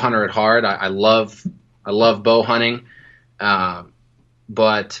a bow hunter at heart. I love bow hunting,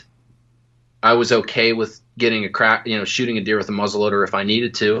 but I was okay with getting a crack, shooting a deer with a muzzleloader if I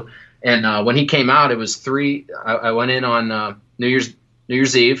needed to. And when he came out, it was 3. I went in on New Year's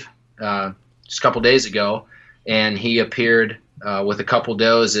Eve, just a couple days ago, and he appeared with a couple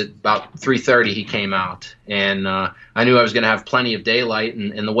does at about 3:30. He came out, and I knew I was going to have plenty of daylight.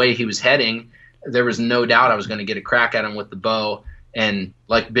 And the way he was heading, there was no doubt I was going to get a crack at him with the bow. And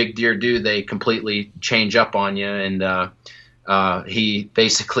like big deer do, they completely change up on you. And he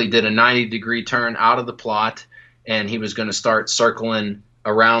basically did a 90-degree turn out of the plot, and he was going to start circling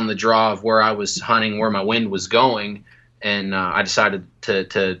around the draw of where I was hunting, where my wind was going. And I decided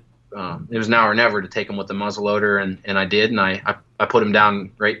to it was now or never to take him with the muzzleloader, and I did, and I put him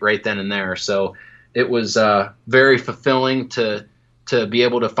down right then and there. So it was very fulfilling to be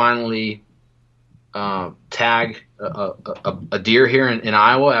able to finally tag a deer here in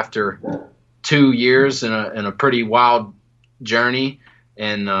Iowa after 2 years in a pretty wild journey.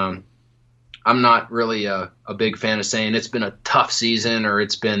 And I'm not really a big fan of saying it's been a tough season or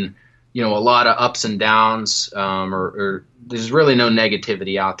it's been a lot of ups and downs, or there's really no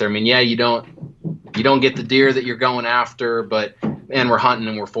negativity out there. I mean, yeah, you don't get the deer that you're going after, but we're hunting,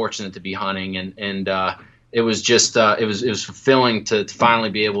 and we're fortunate to be hunting, and it was just it was fulfilling to finally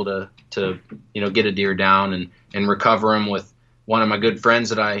be able to get a deer down and recover him with one of my good friends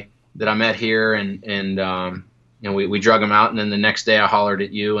that I met here, and we drug him out, and then the next day I hollered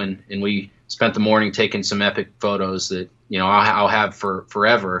at you, and we spent the morning taking some epic photos that I'll have for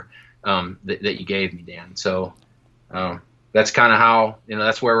forever, that you gave me, Dan. So that's kind of how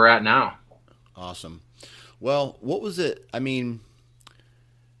that's where we're at now. Awesome. Well, what was it? I mean,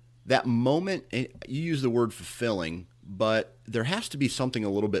 that moment, you use the word fulfilling, but there has to be something a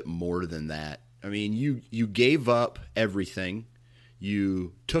little bit more than that. I mean, you gave up everything.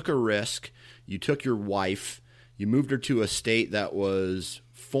 You took a risk. You took your wife. You moved her to a state that was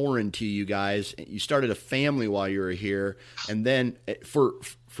foreign to you guys. You started a family while you were here. And then for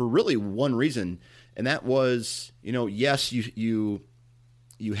really one reason, and that was, yes, you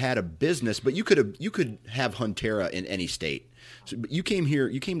had a business, but you could have Huntera in any state. So, but you came here,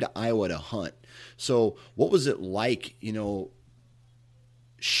 you came to Iowa to hunt. So what was it like,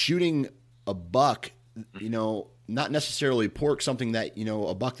 shooting a buck, not necessarily pork, something that,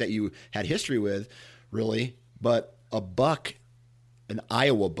 a buck that you had history with, really, but a buck, an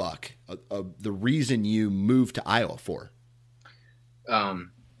Iowa buck, the reason you moved to Iowa for?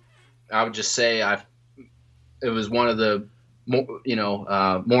 I would just say it was one of the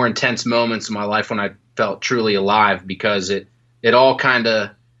more intense moments in my life when I felt truly alive, because it all kind of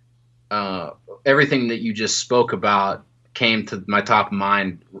everything that you just spoke about came to my top of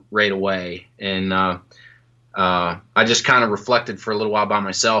mind right away. And I just kind of reflected for a little while by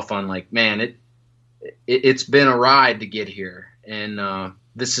myself on, like, man, it's been a ride to get here. And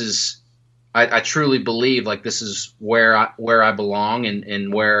this is, I truly believe, like, this is where I belong,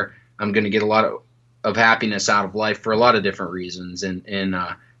 and where I'm going to get a lot of happiness out of life for a lot of different reasons. And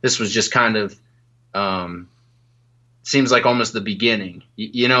this was just kind of, seems like almost the beginning.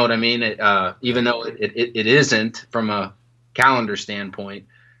 You know what I mean? Even though it isn't from a calendar standpoint,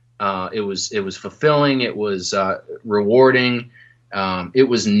 it was fulfilling. It was rewarding. It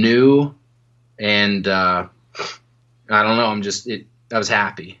was new, and I don't know. I was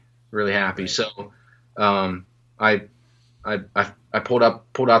happy, really happy. Right. So I pulled out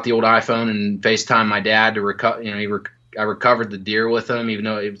the old iPhone and FaceTimed my dad to recover. I recovered the deer with him, even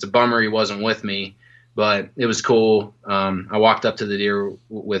though it was a bummer he wasn't with me. But it was cool. I walked up to the deer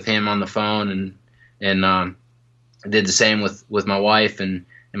with him on the phone, and I did the same with my wife and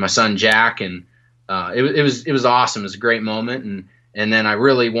my son Jack, and it was awesome. It was a great moment, and then I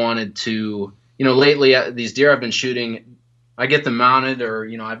really wanted to, lately these deer I've been shooting, I get them mounted, or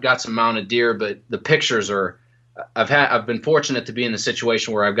I've got some mounted deer, but the pictures are, I've been fortunate to be in a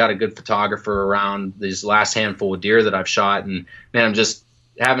situation where I've got a good photographer around these last handful of deer that I've shot, and man, I'm just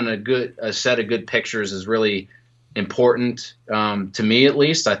having a set of good pictures is really important, to me at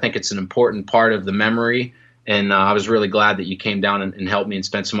least. I think it's an important part of the memory, and I was really glad that you came down and helped me and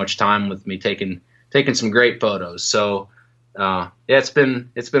spent so much time with me taking some great photos. So yeah, it's been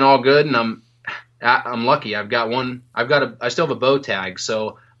all good, and I'm lucky. I still have a bow tag, so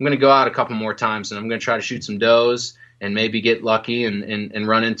I'm going to go out a couple more times, and I'm going to try to shoot some does and maybe get lucky and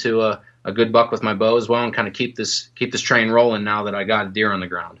run into a good buck with my bow as well, and kind of keep this train rolling now that I got a deer on the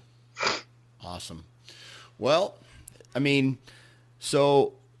ground. Awesome. Well, I mean,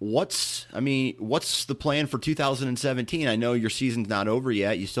 so what's the plan for 2017? I know your season's not over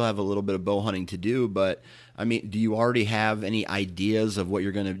yet. You still have a little bit of bow hunting to do, but I mean, do you already have any ideas of what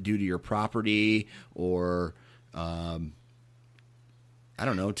you're going to do to your property, or, I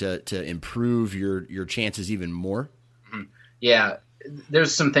don't know, to improve your chances even more? Yeah.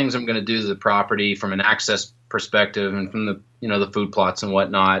 There's some things I'm going to do to the property from an access perspective and from the the food plots and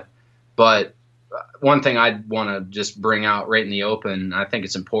whatnot. But one thing I'd want to just bring out right in the open, I think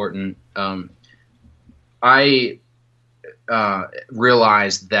it's important. I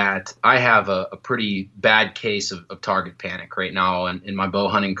realized that I have a pretty bad case of target panic right now in my bow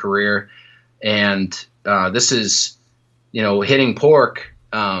hunting career, and this is hitting pork.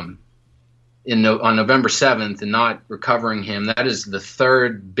 On November 7th and not recovering him, that is the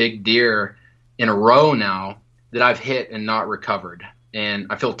third big deer in a row now that I've hit and not recovered. And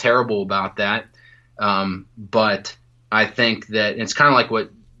I feel terrible about that. But I think that it's kind of like what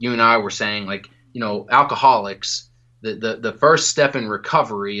you and I were saying, like, alcoholics, the first step in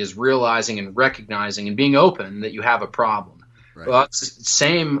recovery is realizing and recognizing and being open that you have a problem. Right. Well, it's the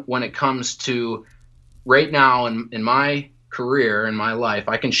same when it comes to right now in my career, in my life.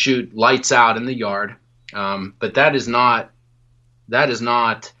 I can shoot lights out in the yard, but that is not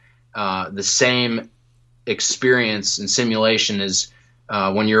the same experience and simulation as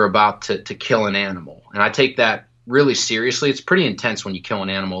when you're about to kill an animal. And I take that really seriously. It's pretty intense when you kill an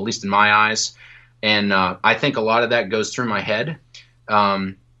animal, at least in my eyes. And I think a lot of that goes through my head.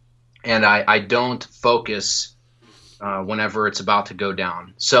 And I don't focus whenever it's about to go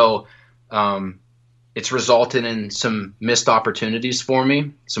down. So it's resulted in some missed opportunities for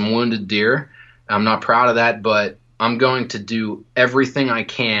me, some wounded deer. I'm not proud of that, but I'm going to do everything I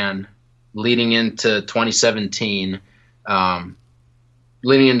can leading into 2017,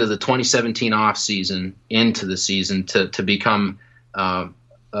 leading into the 2017 off season, into the season to become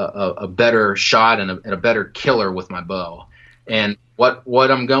a better shot and a better killer with my bow. And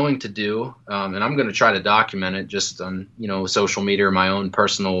what I'm going to do, and I'm going to try to document it just on, social media or my own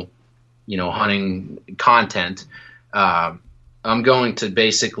personal, hunting content. I'm going to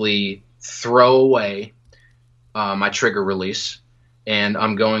basically throw away my trigger release, and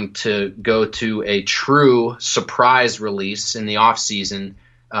I'm going to go to a true surprise release in the off season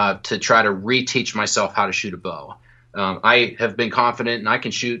to try to reteach myself how to shoot a bow. I have been confident and I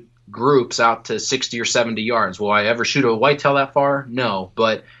can shoot groups out to 60 or 70 yards. Will I ever shoot a whitetail that far? No,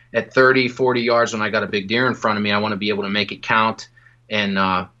 but at 30, 40 yards when I got a big deer in front of me, I want to be able to make it count. And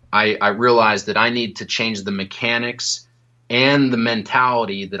I realized that I need to change the mechanics and the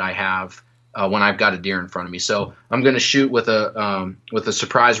mentality that I have when I've got a deer in front of me. So I'm going to shoot with a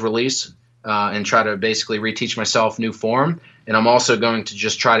surprise release and try to basically reteach myself new form. And I'm also going to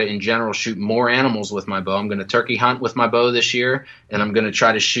just try to, in general, shoot more animals with my bow. I'm going to turkey hunt with my bow this year, and I'm going to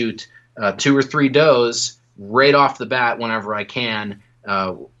try to shoot 2 or 3 does right off the bat whenever I can,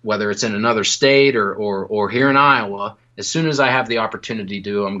 whether it's in another state or here in Iowa. As soon as I have the opportunity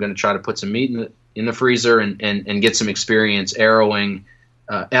to, I'm going to try to put some meat in the freezer and get some experience arrowing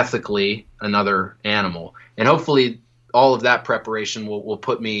ethically another animal. And hopefully all of that preparation will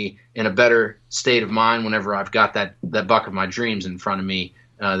put me in a better state of mind whenever I've got that buck of my dreams in front of me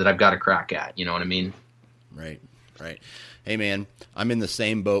that I've got a crack at. You know what I mean? Right. Hey, man, I'm in the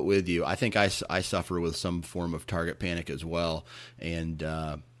same boat with you. I think I suffer with some form of target panic as well. And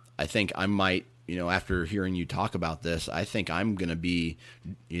I think I might, after hearing you talk about this, I think I'm going to be,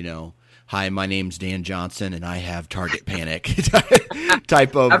 hi, my name's Dan Johnson, and I have target panic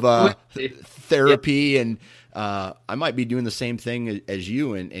type of therapy. And I might be doing the same thing as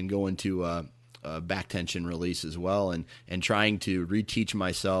you and going to a back tension release as well and trying to reteach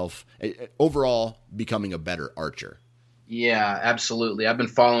myself, overall becoming a better archer. Yeah, absolutely. I've been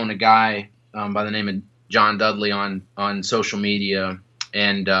following a guy by the name of John Dudley on social media,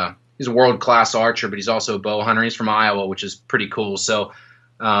 and he's a world-class archer, but he's also a bow hunter. He's from Iowa, which is pretty cool. So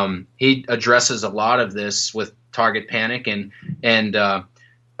he addresses a lot of this with target panic, and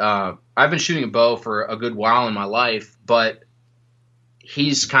I've been shooting a bow for a good while in my life, but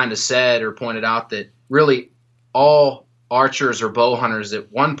he's kind of said or pointed out that really all archers or bow hunters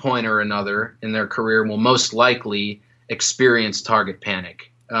at one point or another in their career will most likely experience target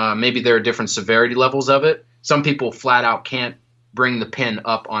panic. Maybe there are different severity levels of it. Some people flat out can't bring the pin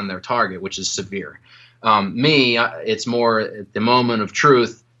up on their target, which is severe. Me, it's more at the moment of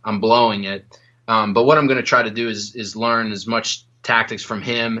truth, I'm blowing it. But what I'm going to try to do is learn as much tactics from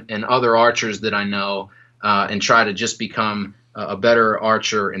him and other archers that I know, and try to just become a better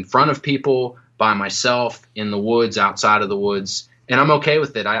archer in front of people, by myself, in the woods, outside of the woods. And I'm okay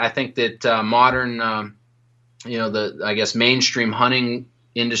with it. I think that modern, I guess mainstream hunting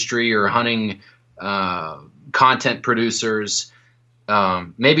industry or hunting content producers,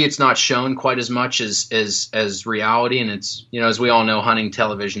 maybe it's not shown quite as much as reality. And it's, as we all know, hunting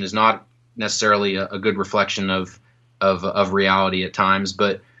television is not necessarily a good reflection of reality at times,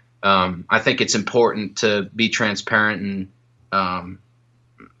 but I think it's important to be transparent and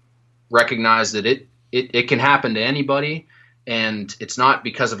recognize that it can happen to anybody, and it's not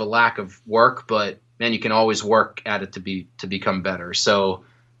because of a lack of work, but man, you can always work at it to become better. So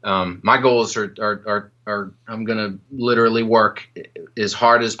my goals are I'm gonna literally work as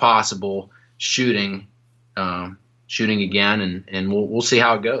hard as possible shooting again, and we'll see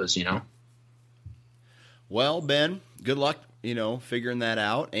how it goes. Well, Ben, good luck, figuring that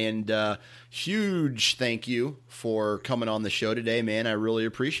out. And huge thank you for coming on the show today, man. I really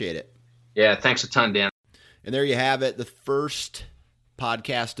appreciate it. Yeah, thanks a ton, Dan. And there you have it. The first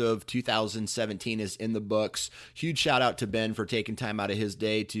podcast of 2017 is in the books. Huge shout out to Ben for taking time out of his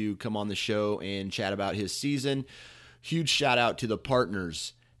day to come on the show and chat about his season. Huge shout out to the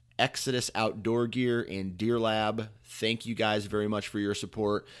partners, Exodus Outdoor Gear and Deer Lab. Thank you guys very much for your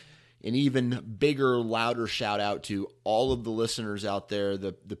support. an even bigger, louder shout out to all of the listeners out there,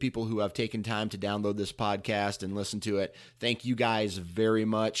 the people who have taken time to download this podcast and listen to it. Thank you guys very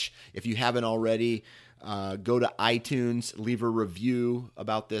much. If you haven't already, go to iTunes, leave a review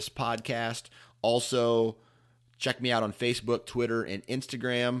about this podcast. Also, check me out on Facebook, Twitter, and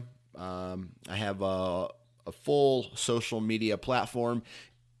Instagram. I have a full social media platform.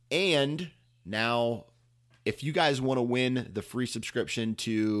 And now, if you guys want to win the free subscription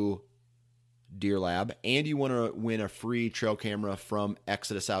to Deer Lab and you want to win a free trail camera from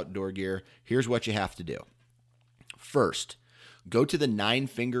Exodus Outdoor Gear, here's what you have to do. First, go to the Nine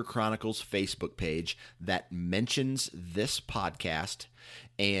Finger Chronicles Facebook page that mentions this podcast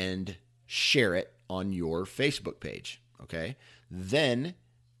and share it on your Facebook page, okay? Then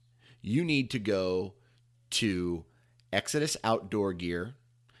you need to go to Exodus Outdoor Gear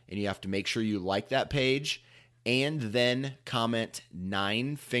and you have to make sure you like that page and then comment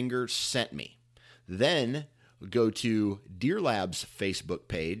 9 Fingers Sent Me. Then go to Deer Lab's Facebook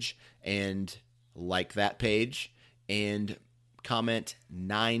page and like that page and comment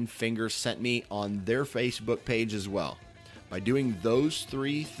 9 Fingers Sent Me on their Facebook page as well. By doing those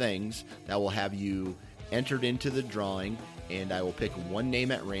 3 things, that will have you entered into the drawing, and I will pick one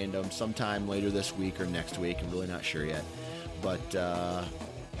name at random sometime later this week or next week. I'm really not sure yet. But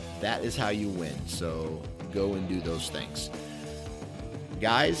that is how you win. So go and do those things.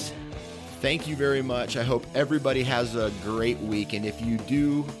 Guys, thank you very much. I hope everybody has a great week. And if you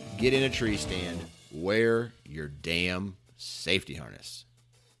do get in a tree stand, wear your damn safety harness.